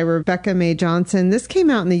 This is by Rebecca May Johnson. This came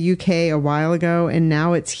out in the UK a while ago, and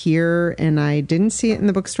now it's here, and I didn't see it in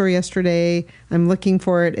the bookstore yesterday. I'm looking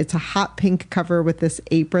for it. It's a hot pink cover with this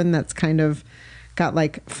apron that's kind of got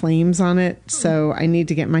like flames on it. So I need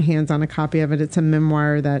to get my hands on a copy of it. It's a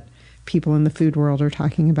memoir that people in the food world are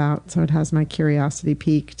talking about. So it has my curiosity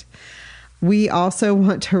piqued. We also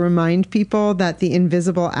want to remind people that The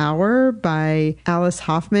Invisible Hour by Alice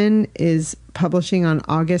Hoffman is publishing on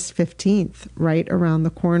August 15th, right around the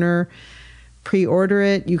corner. Pre-order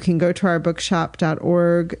it. You can go to our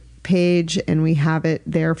bookshop.org page and we have it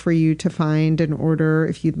there for you to find and order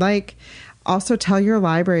if you'd like. Also, tell your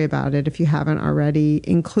library about it if you haven't already,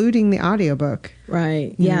 including the audiobook.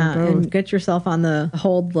 Right. Yeah. And get yourself on the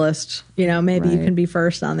hold list. Maybe you can be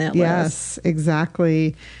first on that list. Yes,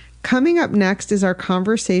 exactly. Coming up next is our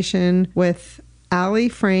conversation with Alli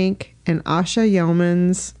Frank and Asha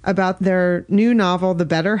Youmans about their new novel, The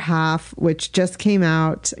Better Half, which just came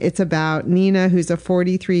out. It's about Nina, who's a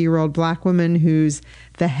 43-year-old Black woman who's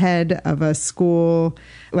the head of a school,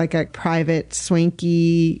 like a private,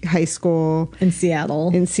 swanky high school. In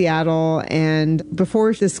Seattle. And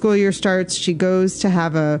before the school year starts, she goes to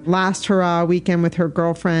have a last hurrah weekend with her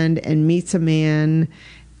girlfriend and meets a man,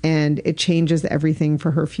 and it changes everything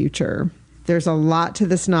for her future. There's a lot to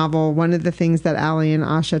this novel. One of the things that Alli and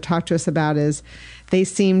Asha talked to us about is they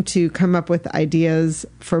seem to come up with ideas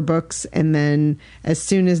for books, and then as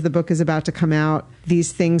soon as the book is about to come out,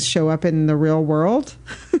 these things show up in the real world.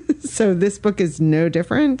 So this book is no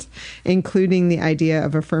different, including the idea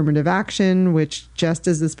of affirmative action, which just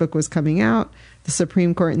as this book was coming out, the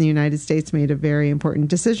Supreme Court in the United States made a very important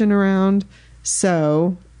decision around.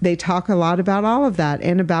 So they talk a lot about all of that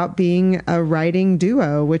and about being a writing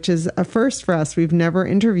duo, which is a first for us. We've never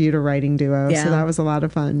interviewed a writing duo, so that was a lot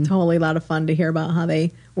of fun. Totally a lot of fun to hear about how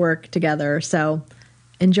they work together. So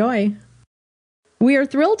enjoy. We are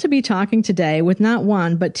thrilled to be talking today with not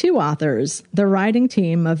one, but two authors, the writing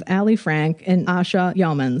team of Alli Frank and Asha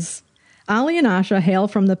Youmans. Alli and Asha hail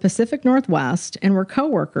from the Pacific Northwest and were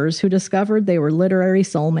co-workers who discovered they were literary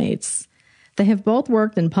soulmates. They have both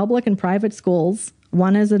worked in public and private schools,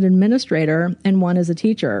 one as an administrator and one as a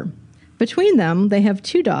teacher. Between them, they have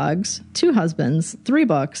 2 dogs, 2 husbands, 3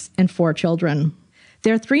 books, and 4 children.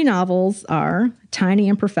 Their 3 novels are Tiny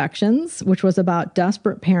Imperfections, which was about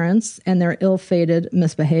desperate parents and their ill-fated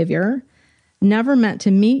misbehavior, Never Meant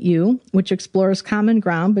to Meet You, which explores common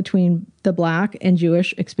ground between the Black and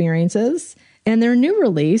Jewish experiences, and their new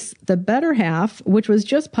release, The Better Half, which was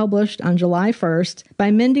just published on July 1st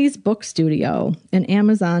by Mindy's Book Studio, an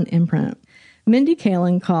Amazon imprint. Mindy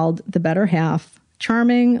Kaling called The Better Half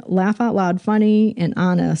charming, laugh-out-loud funny, and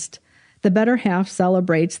honest. The Better Half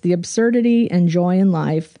celebrates the absurdity and joy in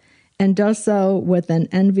life and does so with an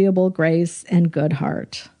enviable grace and good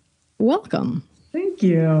heart. Welcome. Thank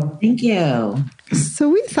you. Thank you. So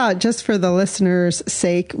we thought, just for the listeners'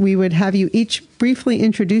 sake, we would have you each briefly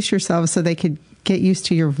introduce yourselves so they could get used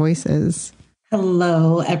to your voices.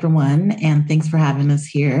 Hello, everyone, and thanks for having us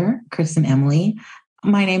here, Chris and Emily.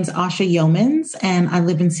 My name's Asha Youmans, and I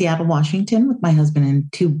live in Seattle, Washington with my husband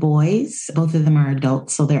and 2 boys. Both of them are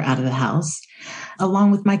adults, so they're out of the house. Along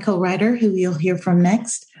with my co-writer, who you'll hear from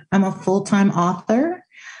next, I'm a full-time author,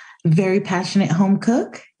 very passionate home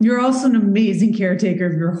cook. You're also an amazing caretaker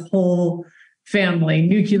of your whole family,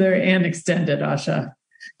 nuclear and extended, Asha.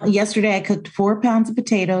 Yesterday, I cooked 4 pounds of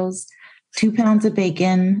potatoes, 2 pounds of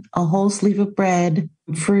bacon, a whole sleeve of bread,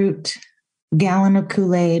 fruit, gallon of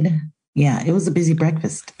Kool-Aid. Yeah, it was a busy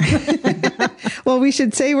breakfast. Well, we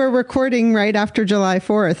should say we're recording right after July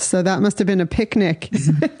 4th, so that must have been a picnic.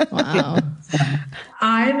 Wow.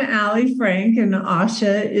 I'm Alli Frank, and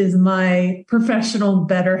Asha is my professional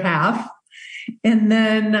better half. And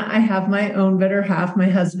then I have my own better half, my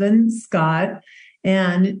husband, Scott,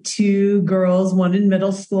 and 2 girls, one in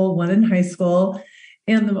middle school, one in high school,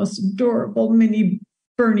 and the most adorable mini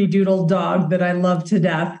Bernie Doodle dog that I love to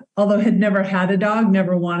death, although had never had a dog,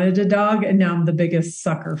 never wanted a dog, and now I'm the biggest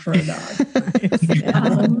sucker for a dog.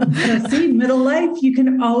 See, middle life, you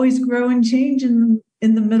can always grow and change, and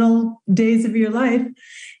in the middle days of your life.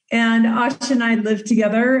 And Asha and I lived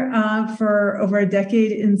together for over a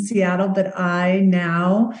decade in Seattle, but I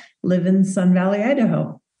now live in Sun Valley,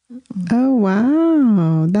 Idaho. Oh,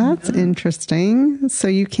 wow. That's interesting. So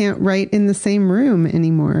you can't write in the same room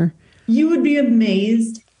anymore. You would be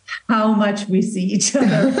amazed how much we see each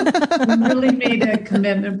other. We really made a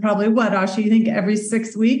commitment. Probably what, Asha, you think every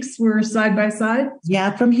 6 weeks we're side by side?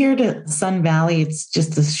 Yeah, from here to Sun Valley, it's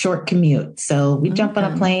just a short commute. So we jump on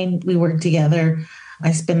a plane, we work together.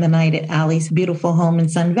 I spend the night at Alli's beautiful home in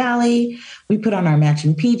Sun Valley. We put on our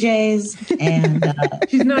matching PJs. And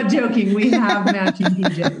she's not joking. We have matching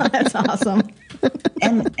PJs. That's awesome.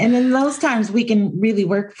 and in those times, we can really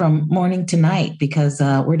work from morning to night because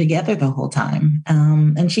we're together the whole time.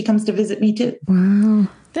 And she comes to visit me too. Wow.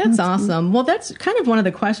 That's awesome. Well, that's kind of one of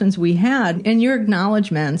the questions we had. In your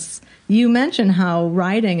acknowledgments, you mentioned how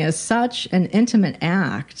writing is such an intimate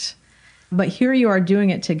act. But here you are doing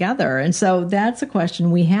it together. And so that's a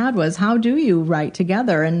question we had was, how do you write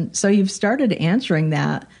together? And so you've started answering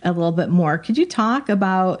that a little bit more. Could you talk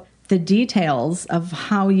about the details of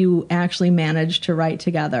how you actually managed to write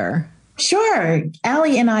together? Sure.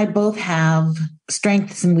 Alli and I both have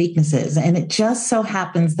strengths and weaknesses. And it just so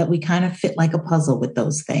happens that we kind of fit like a puzzle with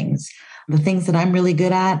those things. The things that I'm really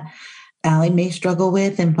good at, Alli may struggle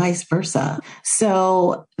with and vice versa.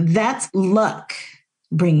 So that's luck.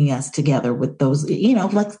 Bringing us together with those,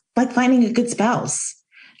 like finding a good spouse,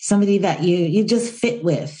 somebody that you just fit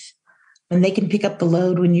with, and they can pick up the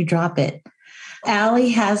load when you drop it. Alli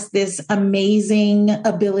has this amazing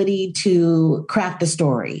ability to craft a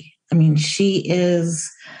story. I mean, she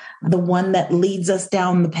is the one that leads us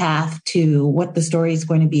down the path to what the story is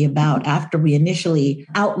going to be about after we initially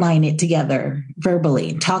outline it together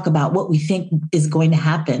verbally, talk about what we think is going to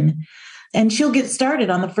happen. And she'll get started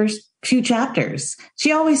on the first few chapters.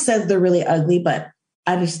 She always says they're really ugly, but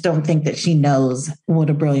I just don't think that she knows what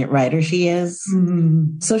a brilliant writer she is.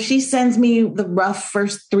 Mm-hmm. So she sends me the rough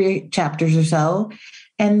first 3 chapters or so.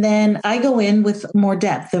 And then I go in with more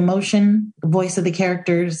depth, the emotion, the voice of the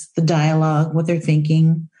characters, the dialogue, what they're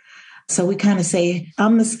thinking. So we kind of say,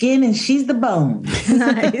 I'm the skin and she's the bone.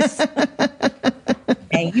 Nice.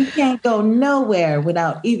 And you can't go nowhere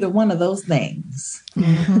without either one of those things.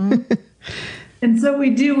 Mm-hmm. And so we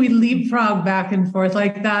leapfrog back and forth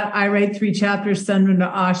like that. I write 3 chapters, send them to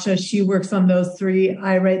Asha. She works on those 3.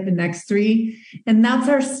 I write the next 3. And that's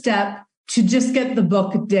our step to just get the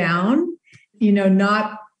book down,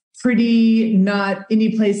 not pretty, not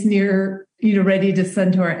any place near, ready to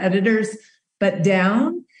send to our editors, but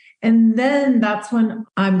down. And then that's when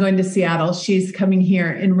I'm going to Seattle. She's coming here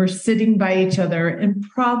and we're sitting by each other, and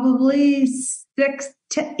probably 6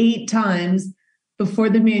 to 8 times before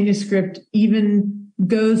the manuscript even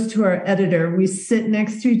goes to our editor, we sit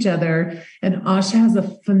next to each other, and Asha has a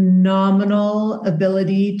phenomenal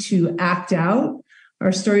ability to act out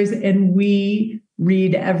our stories, and we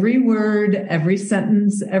read every word, every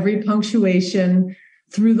sentence, every punctuation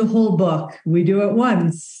through the whole book. We do it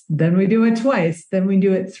once, then we do it twice, then we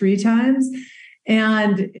do it 3 times.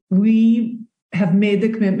 And we have made the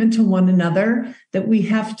commitment to one another that we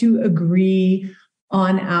have to agree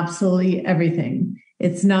on absolutely everything.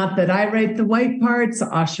 It's not that I write the white parts,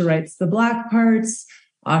 Asha writes the black parts.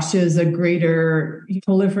 Asha is a greater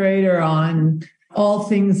proliferator on all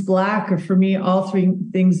things black, or for me, all 3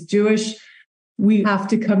 things Jewish. We have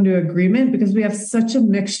to come to agreement because we have such a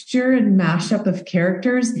mixture and mashup of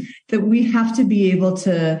characters that we have to be able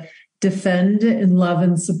to defend and love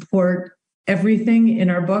and support everything in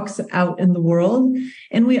our books out in the world.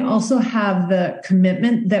 And we also have the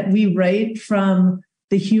commitment that we write from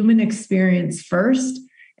the human experience first,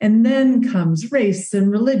 and then comes race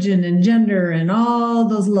and religion and gender and all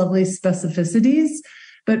those lovely specificities.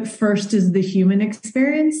 But first is the human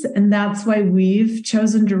experience. And that's why we've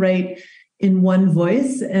chosen to write in one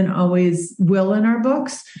voice and always will in our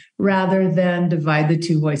books, rather than divide the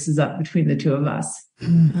 2 voices up between the 2 of us.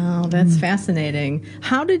 Oh, that's fascinating.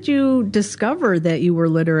 How did you discover that you were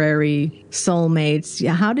literary soulmates?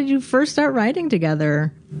 How did you first start writing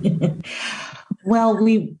together? Well,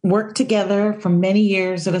 we worked together for many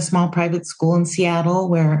years at a small private school in Seattle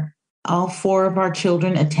where all 4 of our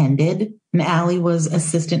children attended. And Alli was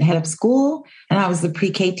assistant head of school, and I was the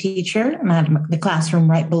pre-K teacher, and I had the classroom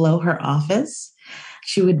right below her office.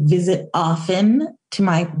 She would visit often to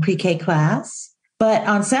my pre-K class. But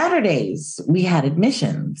on Saturdays, we had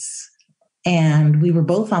admissions, and we were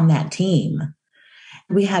both on that team.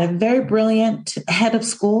 We had a very brilliant head of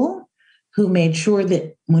school who made sure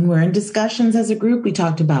that when we're in discussions as a group, we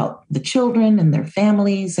talked about the children and their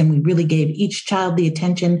families, and we really gave each child the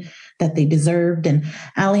attention that they deserved. And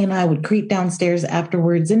Alli and I would creep downstairs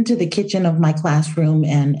afterwards into the kitchen of my classroom.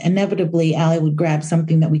 And inevitably, Alli would grab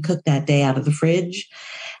something that we cooked that day out of the fridge.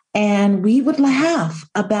 And we would laugh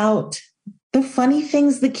about the funny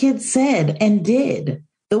things the kids said and did,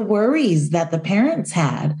 the worries that the parents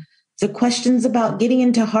had, the questions about getting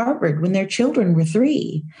into Harvard when their children were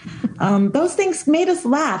 3. Those things made us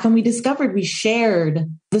laugh, and we discovered we shared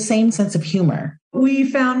the same sense of humor. We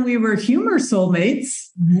found we were humor soulmates.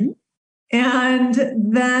 Mm-hmm. And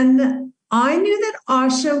then I knew that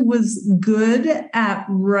Asha was good at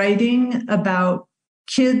writing about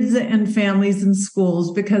kids and families in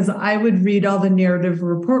schools because I would read all the narrative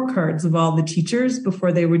report cards of all the teachers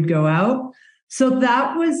before they would go out. So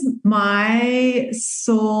that was my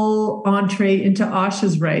sole entree into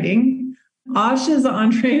Asha's writing. Asha's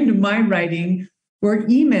entree into my writing were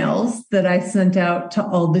emails that I sent out to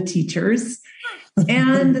all the teachers.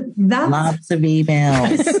 And that's lots of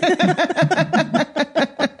emails.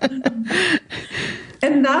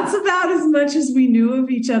 And that's about as much as we knew of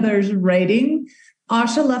each other's writing.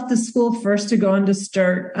 Asha left the school first to go on to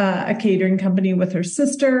start a catering company with her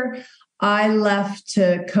sister. I left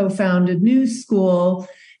to co-found a new school,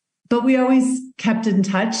 but we always kept in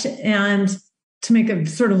touch. And to make a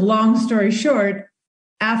sort of long story short,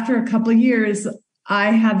 after a couple of years,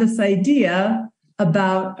 I had this idea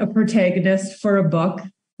about a protagonist for a book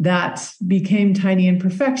that became Tiny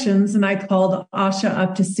Imperfections. And I called Asha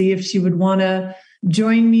up to see if she would want to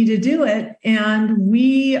join me to do it. And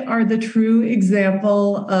we are the true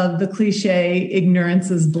example of the cliche,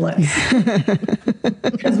 ignorance is bliss.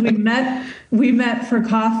 Because we met for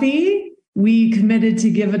coffee. We committed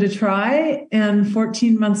to give it a try. And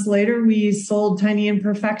 14 months later, we sold Tiny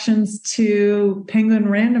Imperfections to Penguin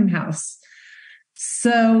Random House.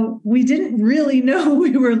 So we didn't really know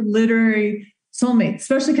we were literary soulmates,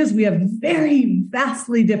 especially because we have very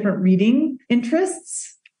vastly different reading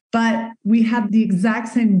interests, but we have the exact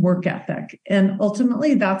same work ethic. And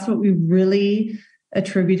ultimately, that's what we really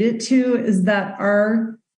attribute it to, is that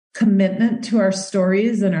our commitment to our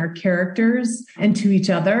stories and our characters and to each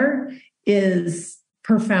other is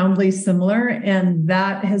profoundly similar. And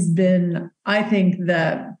that has been, I think,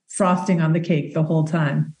 the frosting on the cake the whole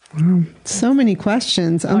time. So many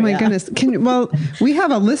questions. Oh my goodness. We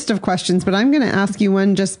have a list of questions, but I'm going to ask you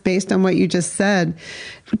one just based on what you just said.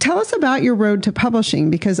 Tell us about your road to publishing,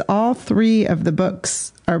 because all 3 of the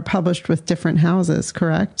books are published with different houses,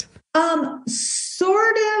 correct?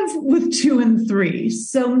 Sort of with 2 and 3.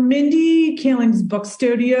 So Mindy Kaling's book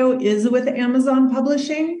studio is with Amazon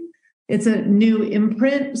Publishing. It's a new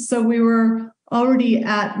imprint. So we were already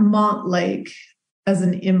at Montlake as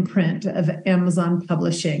an imprint of Amazon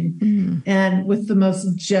Publishing, and with the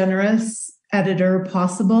most generous editor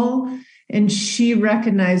possible. And she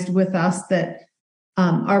recognized with us that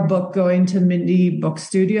our book going to Mindy Book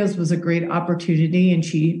Studios was a great opportunity, and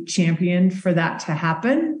she championed for that to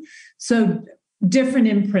happen. So different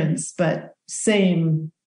imprints, but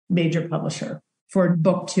same major publisher for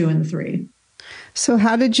book 2 and 3. So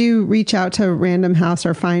how did you reach out to Random House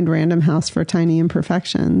or find Random House for Tiny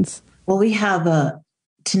Imperfections? Well, we have a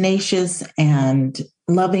tenacious and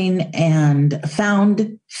loving and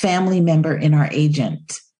found family member in our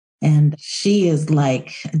agent. And she is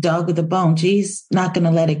like a dog with a bone. She's not going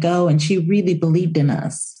to let it go. And she really believed in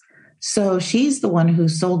us. So she's the one who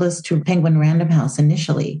sold us to Penguin Random House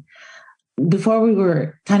initially.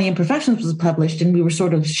 Before Tiny Imperfections was published and we were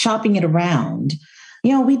sort of shopping it around,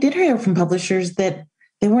 we did hear from publishers that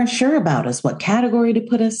they weren't sure about us, what category to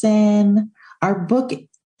put us in. Our book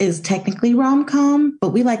is technically rom-com, but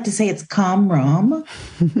we like to say it's com-rom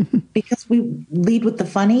because we lead with the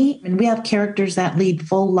funny, and we have characters that lead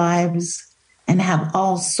full lives and have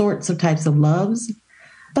all sorts of types of loves,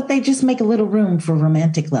 but they just make a little room for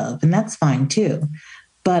romantic love, and that's fine too.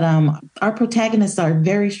 But our protagonists are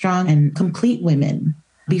very strong and complete women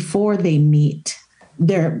before they meet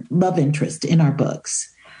their love interest in our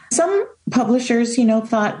books. Some publishers,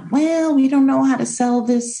 thought, well, we don't know how to sell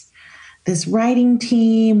this writing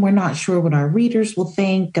team. We're not sure what our readers will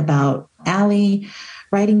think about Alli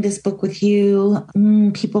writing this book with you.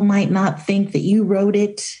 People might not think that you wrote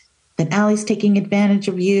it, that Alli's taking advantage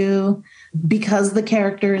of you because the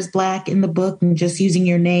character is Black in the book and just using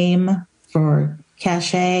your name for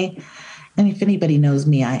cachet. And if anybody knows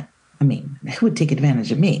me, I mean, who would take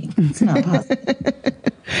advantage of me? It's not possible.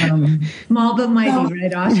 Small but mighty,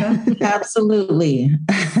 right, Asha? Absolutely.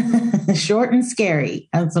 Short and scary.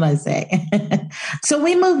 That's what I say. So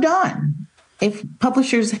we moved on. If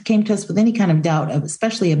publishers came to us with any kind of doubt,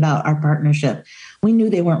 especially about our partnership, we knew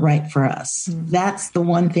they weren't right for us. That's the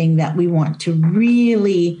one thing that we want to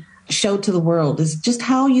really show to the world is just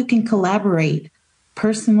how you can collaborate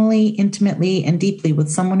personally, intimately, and deeply with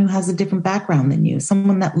someone who has a different background than you,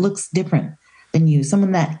 someone that looks different than you,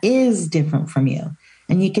 someone that is different from you,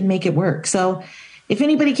 and you can make it work. So if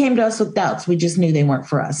anybody came to us with doubts, we just knew they weren't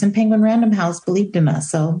for us. And Penguin Random House believed in us.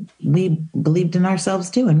 So we believed in ourselves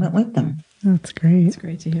too and went with them. That's great. It's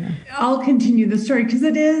great to hear. I'll continue the story because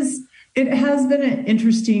it has been an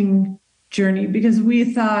interesting journey, because we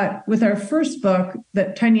thought with our first book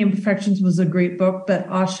that Tiny Imperfections was a great book, but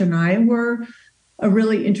Asha and I were a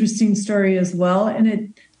really interesting story as well. And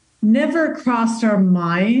it never crossed our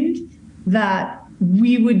mind that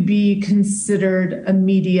we would be considered a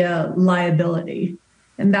media liability.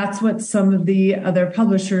 And that's what some of the other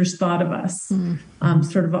publishers thought of us,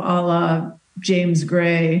 sort of a la James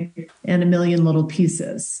Gray and A Million Little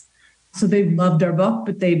Pieces. So they loved our book,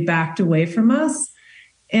 but they backed away from us.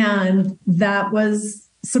 And that was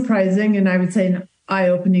surprising, and I would say an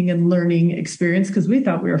eye-opening and learning experience, because we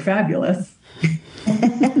thought we were fabulous.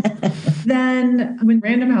 Then when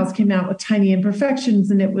Random House came out with Tiny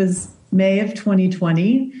Imperfections, and it was May of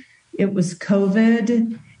 2020, it was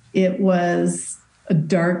COVID. It was a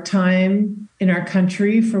dark time in our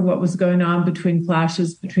country for what was going on between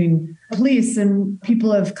clashes between police and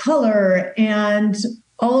people of color. And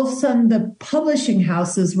all of a sudden, the publishing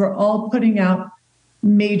houses were all putting out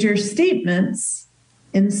major statements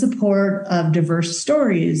in support of diverse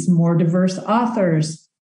stories, more diverse authors,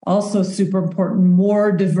 also super important,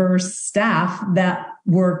 more diverse staff that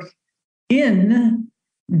work in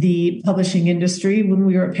the publishing industry. When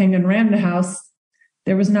we were at Penguin Random House,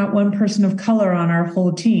 there was not one person of color on our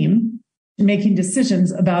whole team making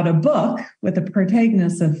decisions about a book with a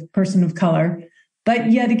protagonist of person of color.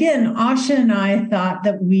 But yet again, Asha and I thought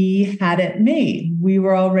that we had it made. We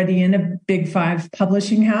were already in a Big Five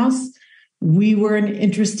publishing house. We were an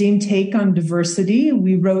interesting take on diversity.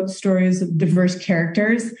 We wrote stories of diverse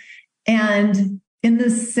characters. And in the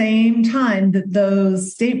same time that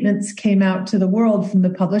those statements came out to the world from the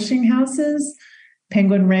publishing houses,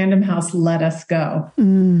 Penguin Random House let us go,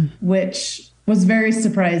 which was very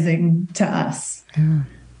surprising to us. Yeah.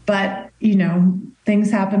 But,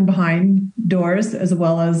 things happen behind doors as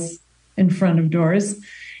well as in front of doors.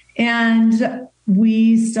 And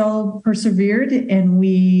we still persevered, and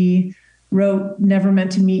we wrote Never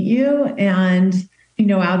Meant to Meet You. And,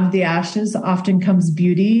 out of the ashes often comes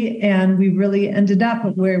beauty. And we really ended up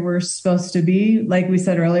where we're supposed to be. Like we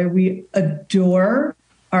said earlier, we adore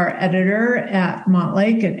our editor at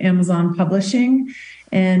Montlake at Amazon Publishing.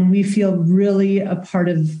 And we feel really a part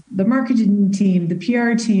of the marketing team, the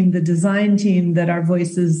PR team, the design team, that our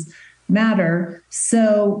voices matter.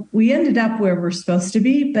 So we ended up where we're supposed to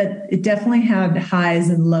be, but it definitely had highs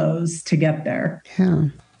and lows to get there. Yeah.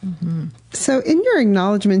 Mm-hmm. So in your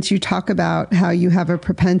acknowledgments, you talk about how you have a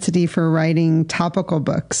propensity for writing topical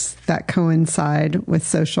books that coincide with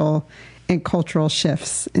social and cultural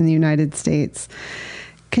shifts in the United States.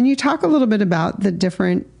 Can you talk a little bit about the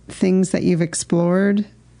different things that you've explored?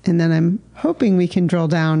 And then I'm hoping we can drill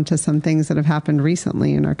down to some things that have happened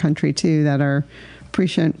recently in our country too that are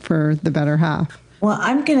prescient for the better half. Well,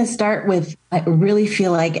 I'm going to start with, I really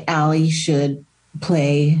feel like Alli should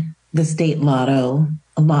play the state lotto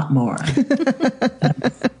a lot more.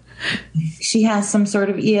 She has some sort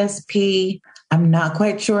of ESP. I'm not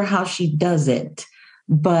quite sure how she does it.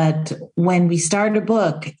 But when we start a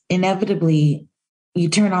book, inevitably, you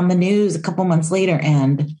turn on the news a couple months later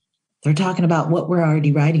and they're talking about what we're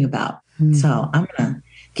already writing about. So I'm going to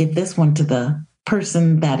give this one to the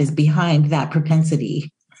person that is behind that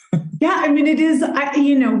propensity. Yeah, I mean, it is,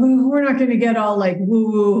 we're not going to get all like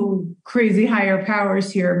woo-woo crazy higher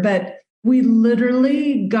powers here, but we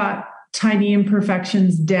literally got Tiny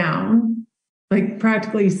Imperfections down, like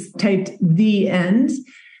practically typed the end,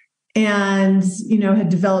 and, had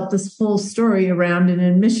developed this whole story around an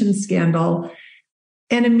admissions scandal.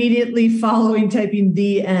 And immediately following typing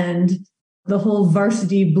the end, the whole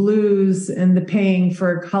varsity blues and the paying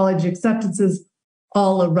for college acceptances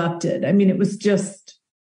all erupted. I mean, it was just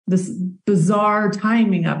this bizarre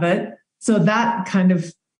timing of it. So that kind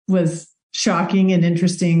of was shocking and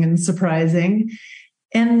interesting and surprising.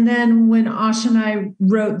 And then when Asha and I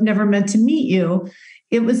wrote Never Meant to Meet You,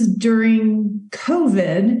 it was during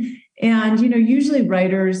COVID. And, usually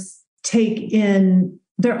writers take in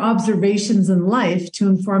their observations in life to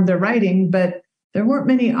inform their writing, but there weren't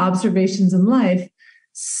many observations in life.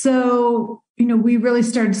 So, we really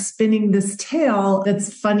started spinning this tale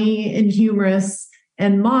that's funny and humorous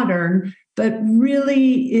and modern, but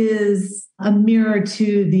really is a mirror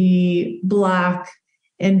to the Black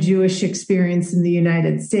and Jewish experience in the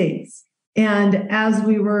United States. And as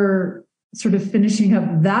we were sort of finishing up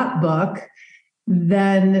that book,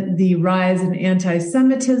 then the rise in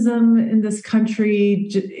anti-Semitism in this country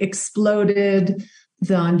exploded.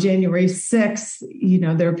 On January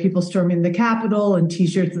 6th, there were people storming the Capitol and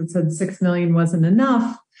T-shirts that said 6 million wasn't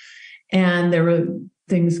enough. And there were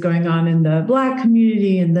things going on in the Black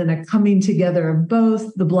community, and then a coming together of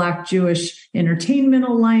both. The Black Jewish Entertainment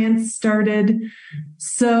Alliance started.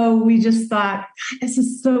 So we just thought, this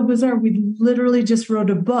is so bizarre. We literally just wrote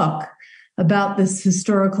a book about this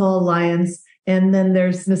historical alliance. And then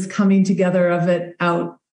there's this coming together of it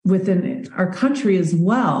out within our country as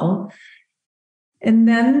well. And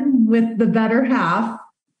then with the better half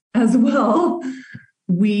as well,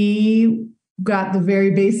 we got the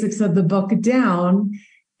very basics of the book down.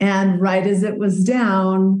 And right as it was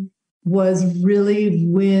down was really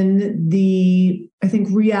when I think,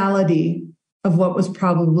 reality of what was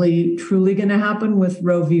probably truly going to happen with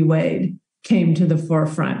Roe v. Wade came to the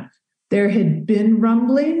forefront. There had been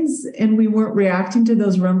rumblings, and we weren't reacting to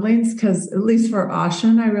those rumblings because, at least for Asha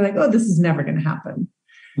and I, were like, oh, this is never going to happen.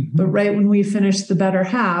 Mm-hmm. But right when we finished the better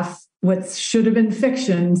half, what should have been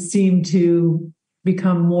fiction seemed to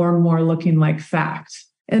become more and more looking like fact.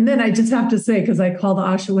 And then I just have to say, because I called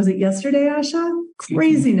Asha, was it yesterday, Asha?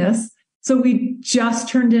 Craziness. So we just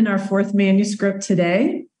turned in our 4th manuscript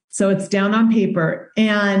today. So it's down on paper.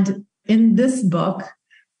 And in this book,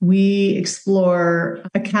 we explore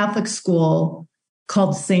a Catholic school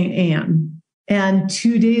called St. Anne. And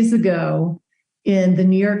 2 days ago in the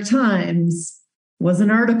New York Times was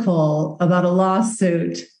an article about a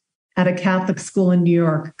lawsuit at a Catholic school in New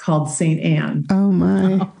York called St. Anne. Oh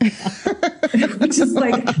my. Which is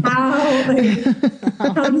like, how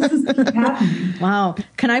does this keep happening? Wow.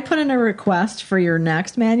 Can I put in a request for your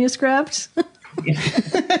next manuscript?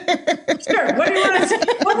 Sure.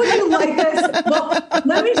 What would you like us? Well,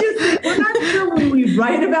 let me just, we're not sure when we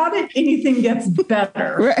write about it, anything gets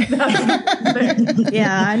better. Right.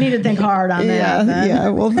 Yeah, I need to think hard on that. Yeah,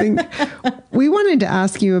 we'll think. We wanted to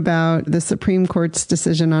ask you about the Supreme Court's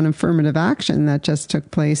decision on affirmative action that just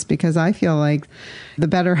took place, because I feel like the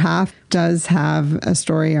better half does have a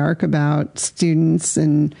story arc about students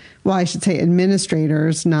and, well, I should say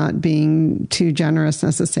administrators not being too generous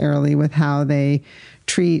necessarily with how they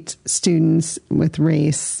treat students with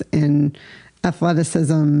race and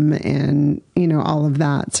athleticism and, all of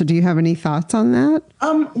that. So do you have any thoughts on that?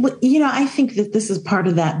 I think that this is part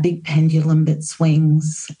of that big pendulum that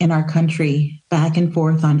swings in our country back and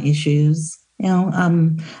forth on issues.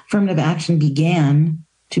 Affirmative action began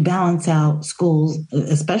to balance out schools,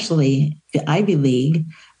 especially the Ivy League,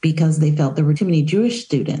 because they felt there were too many Jewish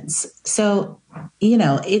students. So,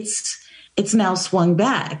 it's now swung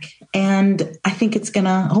back. And I think it's going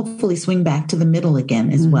to hopefully swing back to the middle again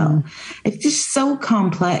as well. It's just so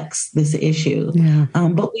complex, this issue. Yeah.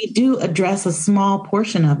 But we do address a small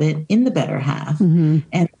portion of it in the better half. Mm-hmm.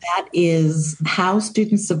 And that is how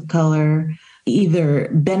students of color either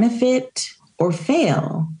benefit or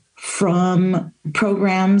fail from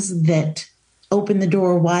programs that open the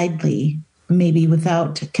door widely, maybe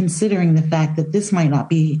without considering the fact that this might not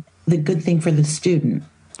be the good thing for the student.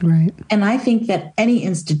 Right. And I think that any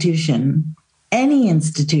institution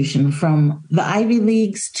from the Ivy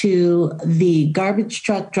Leagues to the garbage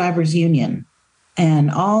truck drivers union and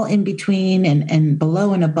all in between and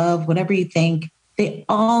below and above, whatever you think, they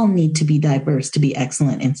all need to be diverse to be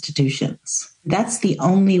excellent institutions. That's the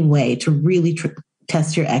only way to really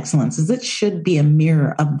test your excellence, is it should be a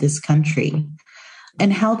mirror of this country.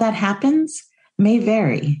 And how that happens may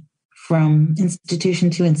vary from institution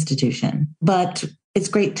to institution, but it's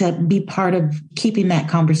great to be part of keeping that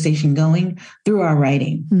conversation going through our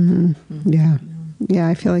writing. Mm-hmm. Yeah. Yeah,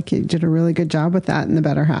 I feel like you did a really good job with that in the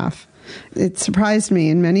better half. It surprised me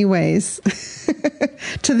in many ways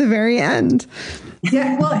to the very end.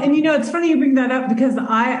 Yeah, well, and it's funny you bring that up, because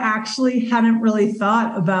I actually hadn't really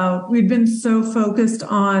thought about, we'd been so focused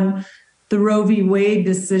on the Roe v. Wade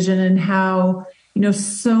decision and how,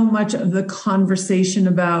 so much of the conversation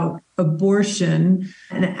about abortion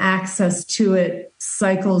and access to it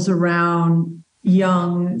cycles around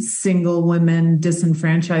young, single women,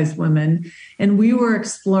 disenfranchised women. And we were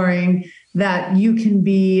exploring that you can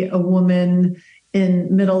be a woman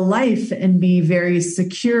in middle life and be very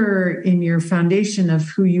secure in your foundation of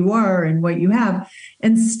who you are and what you have.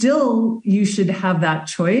 And still, you should have that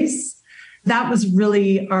choice. That was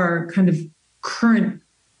really our kind of current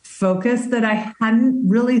focus that I hadn't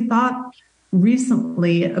really thought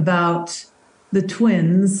recently about the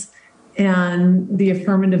twins and the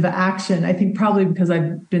affirmative action. I think probably because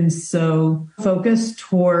I've been so focused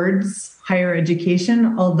towards higher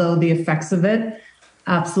education, although the effects of it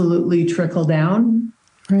absolutely trickle down.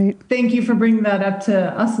 Right. Thank you for bringing that up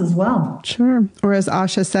to us as well. Sure. Or as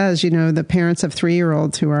Asha says, the parents of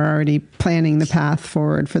 3-year-olds who are already planning the path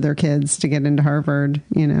forward for their kids to get into Harvard,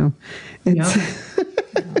 it's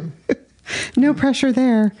no pressure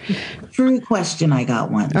there. True question I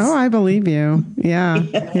got once. Oh, I believe you. Yeah.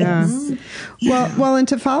 Yeah. Well, and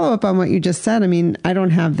to follow up on what you just said, I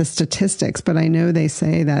don't have the statistics, but I know they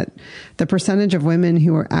say that the percentage of women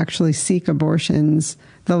who are actually seek abortions,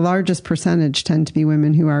 the largest percentage tend to be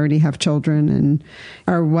women who already have children and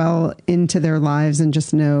are well into their lives and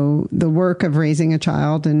just know the work of raising a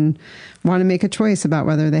child and want to make a choice about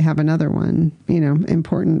whether they have another one.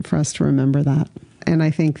 Important for us to remember that. And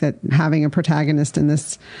I think that having a protagonist in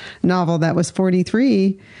this novel that was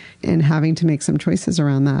 43 and having to make some choices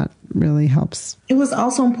around that really helps. It was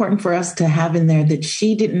also important for us to have in there that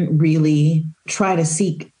she didn't really try to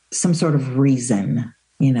seek some sort of reason.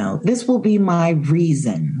 This will be my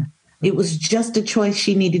reason. It was just a choice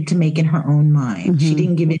she needed to make in her own mind. Mm-hmm. She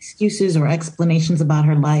didn't give excuses or explanations about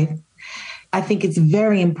her life. I think it's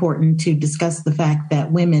very important to discuss the fact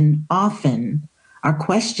that women often are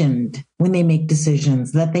questioned when they make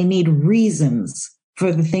decisions, that they need reasons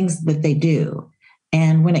for the things that they do.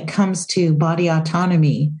 And when it comes to body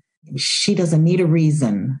autonomy, she doesn't need a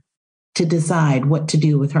reason to decide what to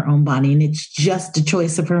do with her own body. And it's just a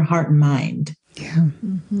choice of her heart and mind. Yeah,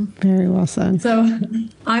 mm-hmm. Very well said. So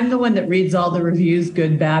I'm the one that reads all the reviews,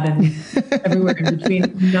 good, bad, and everywhere in between.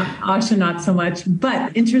 Asha, not so much.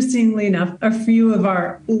 But interestingly enough, a few of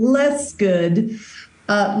our less good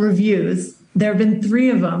reviews, there have been 3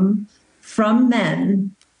 of them from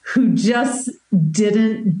men who just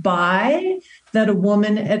didn't buy that a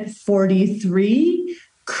woman at 43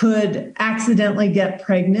 could accidentally get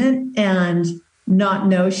pregnant and not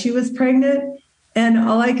know she was pregnant. And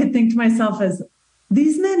all I could think to myself is,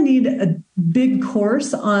 these men need a big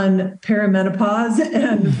course on perimenopause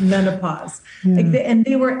and menopause. Yeah. And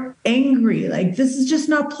they were angry. Like, this is just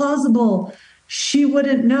not plausible. She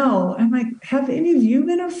wouldn't know. I'm like, have any of you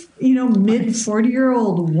been a mid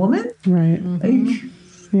 40-year-old woman? Right. Like,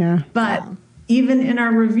 yeah. But even in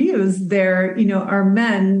our reviews, there are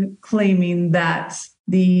men claiming that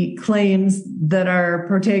the claims that our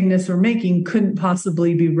protagonists were making couldn't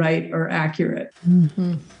possibly be right or accurate.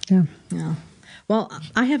 Mm-hmm. Yeah. Yeah. Well,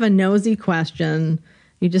 I have a nosy question.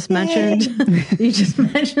 You just mentioned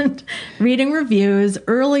reading reviews.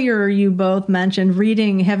 Earlier, you both mentioned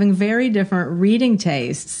having very different reading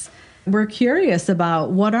tastes. We're curious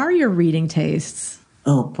about, what are your reading tastes?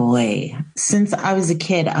 Oh boy. Since I was a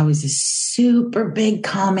kid, I was a super big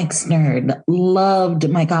comics nerd. Loved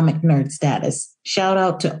my comic nerd status. Shout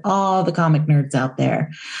out to all the comic nerds out there.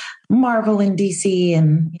 Marvel and DC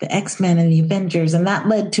and the X-Men and the Avengers. And that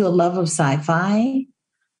led to a love of sci-fi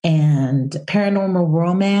and paranormal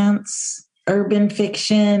romance, urban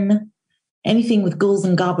fiction, anything with ghouls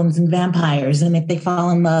and goblins and vampires. And if they fall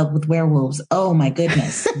in love with werewolves, oh my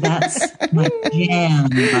goodness, that's my jam.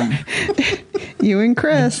 You and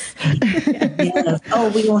Chris. Yes. Oh,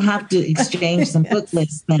 we will have to exchange some book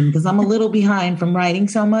lists then, because I'm a little behind from writing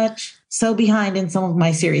so much. So behind in some of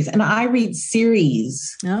my series. And I read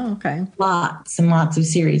series. Oh, okay. Lots and lots of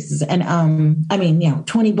series. And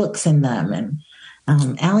 20 books in them.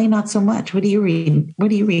 And Alli, not so much. What do you read? What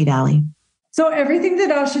do you read, Alli? So everything that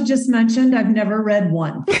Asha just mentioned, I've never read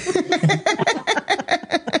one.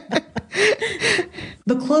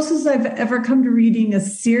 The closest I've ever come to reading a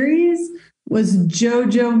series was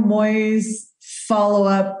Jojo Moyes'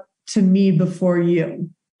 follow-up to Me Before You.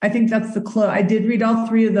 I think that's the close. I did read all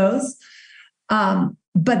 3 of those,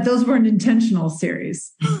 but those weren't intentional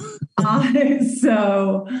series.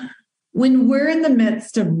 So when we're in the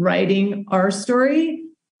midst of writing our story,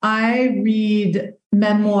 I read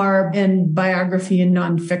memoir and biography and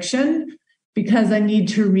nonfiction because I need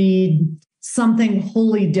to read something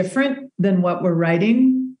wholly different than what we're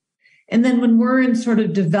writing. And then when we're in sort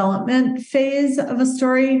of development phase of a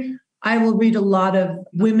story, I will read a lot of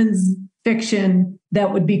women's fiction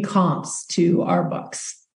that would be comps to our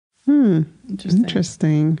books.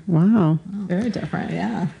 Interesting. Wow. Very different.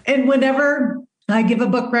 Yeah. And whenever I give a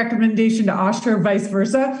book recommendation to Asha or vice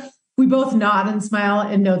versa, we both nod and smile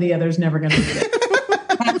and know the other's never going to read it.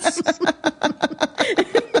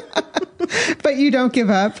 But you don't give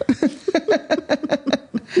up.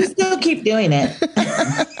 You still keep doing it.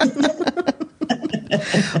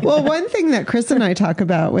 Well, one thing that Chris and I talk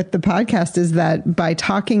about with the podcast is that by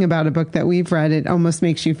talking about a book that we've read, it almost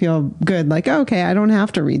makes you feel good. Like, oh, okay, I don't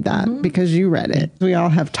have to read that because you read it. We all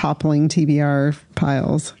have toppling TBR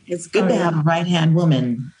piles. It's good to have a right-hand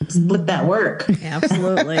woman split that work.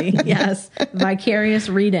 Absolutely. Yes. Vicarious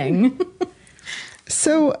reading.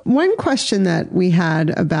 So one question that we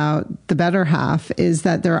had about the better half is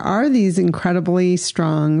that there are these incredibly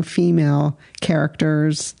strong female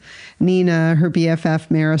characters, Nina, her BFF,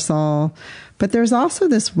 Marisol, but there's also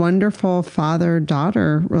this wonderful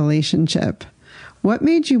father-daughter relationship. What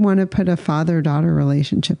made you want to put a father-daughter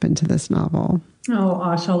relationship into this novel? Oh,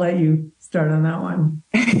 Ash, I'll let you start on that one.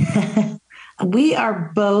 We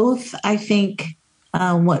are both, I think,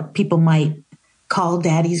 what people might call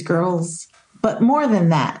daddy's girls. But more than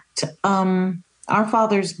that, our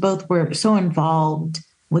fathers both were so involved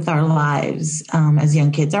with our lives as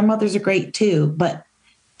young kids. Our mothers are great too, but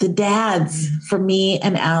the dads, for me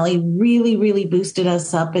and Alli, really, really boosted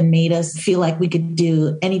us up and made us feel like we could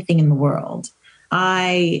do anything in the world.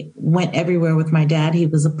 I went everywhere with my dad. He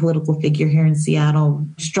was a political figure here in Seattle,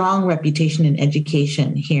 strong reputation in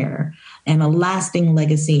education here, and a lasting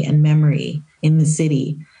legacy and memory in the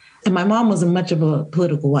city. And my mom wasn't much of a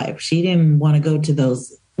political wife. She didn't want to go to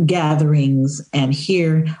those gatherings and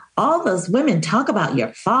hear all those women talk about your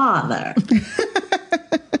father.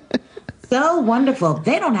 So wonderful.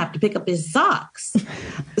 They don't have to pick up his socks.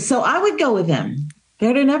 So I would go with him.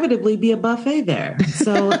 There'd inevitably be a buffet there.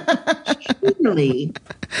 So surely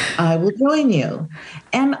I will join you.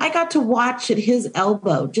 And I got to watch at his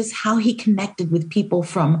elbow just how he connected with people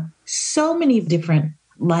from so many different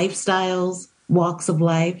lifestyles, walks of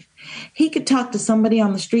life. He could talk to somebody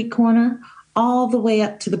on the street corner all the way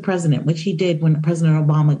up to the president, which he did when President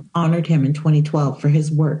Obama honored him in 2012 for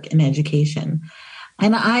his work in education.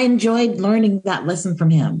 And I enjoyed learning that lesson from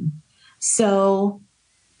him. So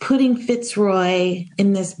putting Fitzroy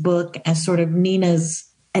in this book as sort of Nina's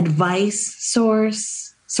advice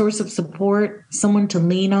source of support, someone to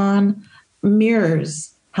lean on,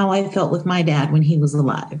 mirrors how I felt with my dad when he was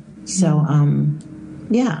alive. So,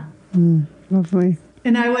 yeah. Lovely.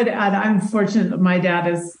 And I would add, I'm fortunate that my dad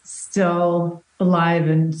is still alive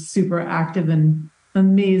and super active and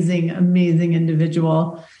amazing, amazing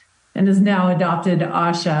individual, and has now adopted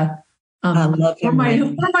Asha. I love him. Or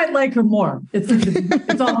might like her more.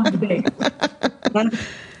 It's all in debate.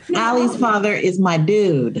 Alli's father is my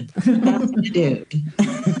dude. That's my dude.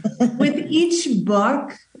 With each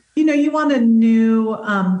book, you want a new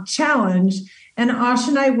challenge. And Asha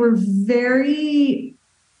and I were very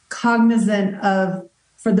cognizant of,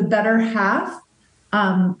 for the better half,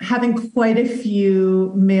 having quite a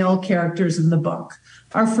few male characters in the book.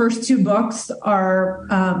 Our first two books are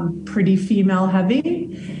pretty female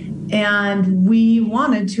heavy. And we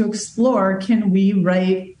wanted to explore, can we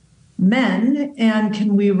write men, and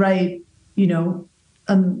can we write,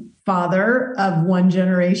 a father of one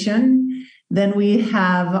generation? Then we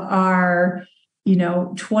have our,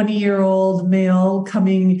 20-year-old male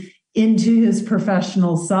coming into his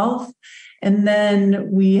professional self. And then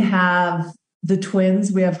we have the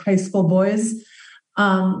twins, we have high school boys,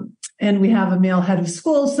 and we have a male head of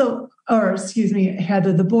school. Head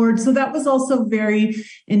of the board. So that was also very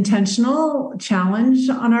intentional challenge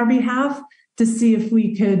on our behalf to see if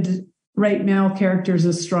we could write male characters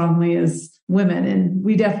as strongly as women. And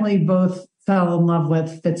we definitely both fell in love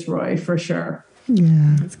with Fitzroy for sure.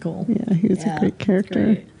 Yeah. That's cool. Yeah, he was a great character.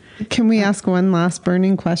 Great. Can we ask one last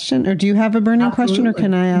burning question? Or do you have a burning question, or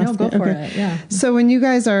can I ask? No, go for it. Yeah. So when you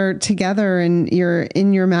guys are together and you're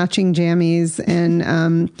in your matching jammies,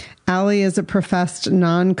 and Alli is a professed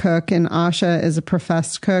non-cook and Asha is a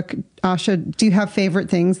professed cook. Asha, do you have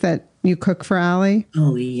favorite things that you cook for Alli?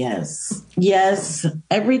 Oh, yes. Yes.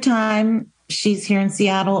 Every time she's here in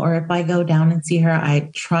Seattle, or if I go down and see her,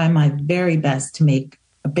 I try my very best to make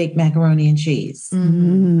a baked macaroni and cheese.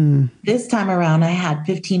 Mm-hmm. This time around, I had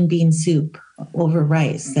 15 bean soup over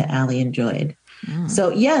rice that Alli enjoyed. Oh. So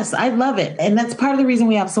yes, I love it. And that's part of the reason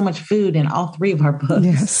we have so much food in all three of our books.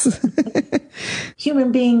 Yes.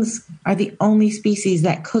 Human beings are the only species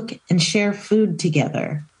that cook and share food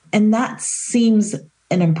together. And that seems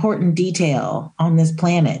an important detail on this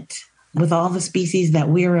planet with all the species that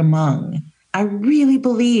we're among. I really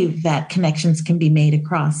believe that connections can be made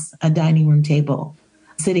across a dining room table,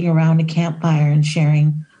 sitting around a campfire and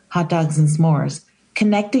sharing hot dogs and s'mores.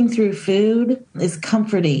 Connecting through food is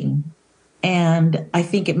comforting. And I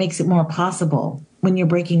think it makes it more possible when you're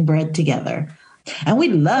breaking bread together. And we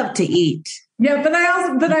love to eat. Yeah, but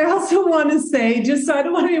I also want to say, just so I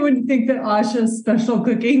don't want anyone to think that Asha's special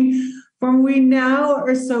cooking, from we now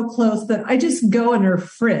are so close that I just go in her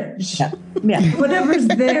fridge. Yeah. Whatever's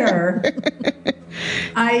there,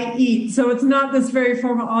 I eat. So it's not this very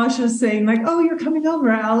formal Asha saying like, oh, you're coming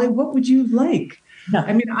over, Alli, what would you like? No.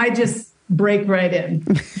 I mean, I just break right in.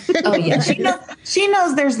 Oh, yeah. She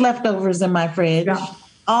knows there's leftovers in my fridge. Yeah.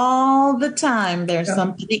 All the time there's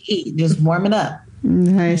something to eat. Just warm it up.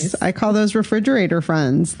 Nice. I call those refrigerator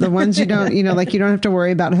friends. The ones you don't, like you don't have to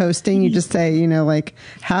worry about hosting. You just say, like,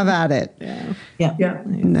 have at it. Yeah.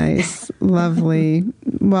 Nice. Lovely.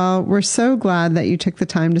 Well, we're so glad that you took the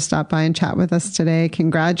time to stop by and chat with us today.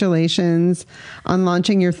 Congratulations on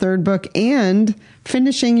launching your third book and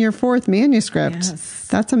finishing your fourth manuscript. Yes.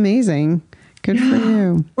 That's amazing. Good for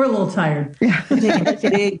you. We're a little tired. Take a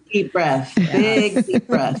big, deep breath. Big, deep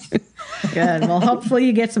breath. Good. Well, hopefully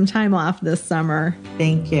you get some time off this summer.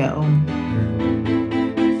 Thank you.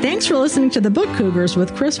 Thanks for listening to the Book Cougars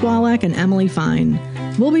with Chris Wallach and Emily Fine.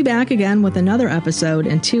 We'll be back again with another episode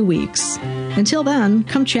in 2 weeks. Until then,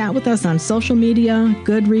 come chat with us on social media,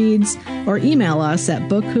 Goodreads, or email us at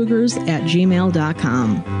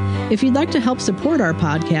bookcougars@gmail.com. If you'd like to help support our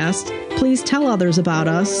podcast, please tell others about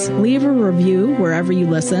us, leave a review wherever you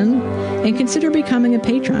listen, and consider becoming a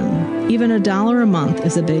patron. Even $1 a month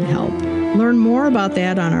is a big help. Learn more about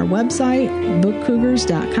that on our website,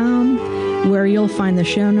 bookcougars.com, where you'll find the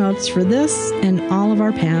show notes for this and all of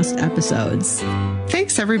our past episodes.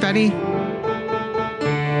 Thanks, everybody.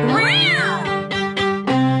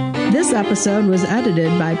 This episode was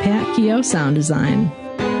edited by Pat Keogh Sound Design.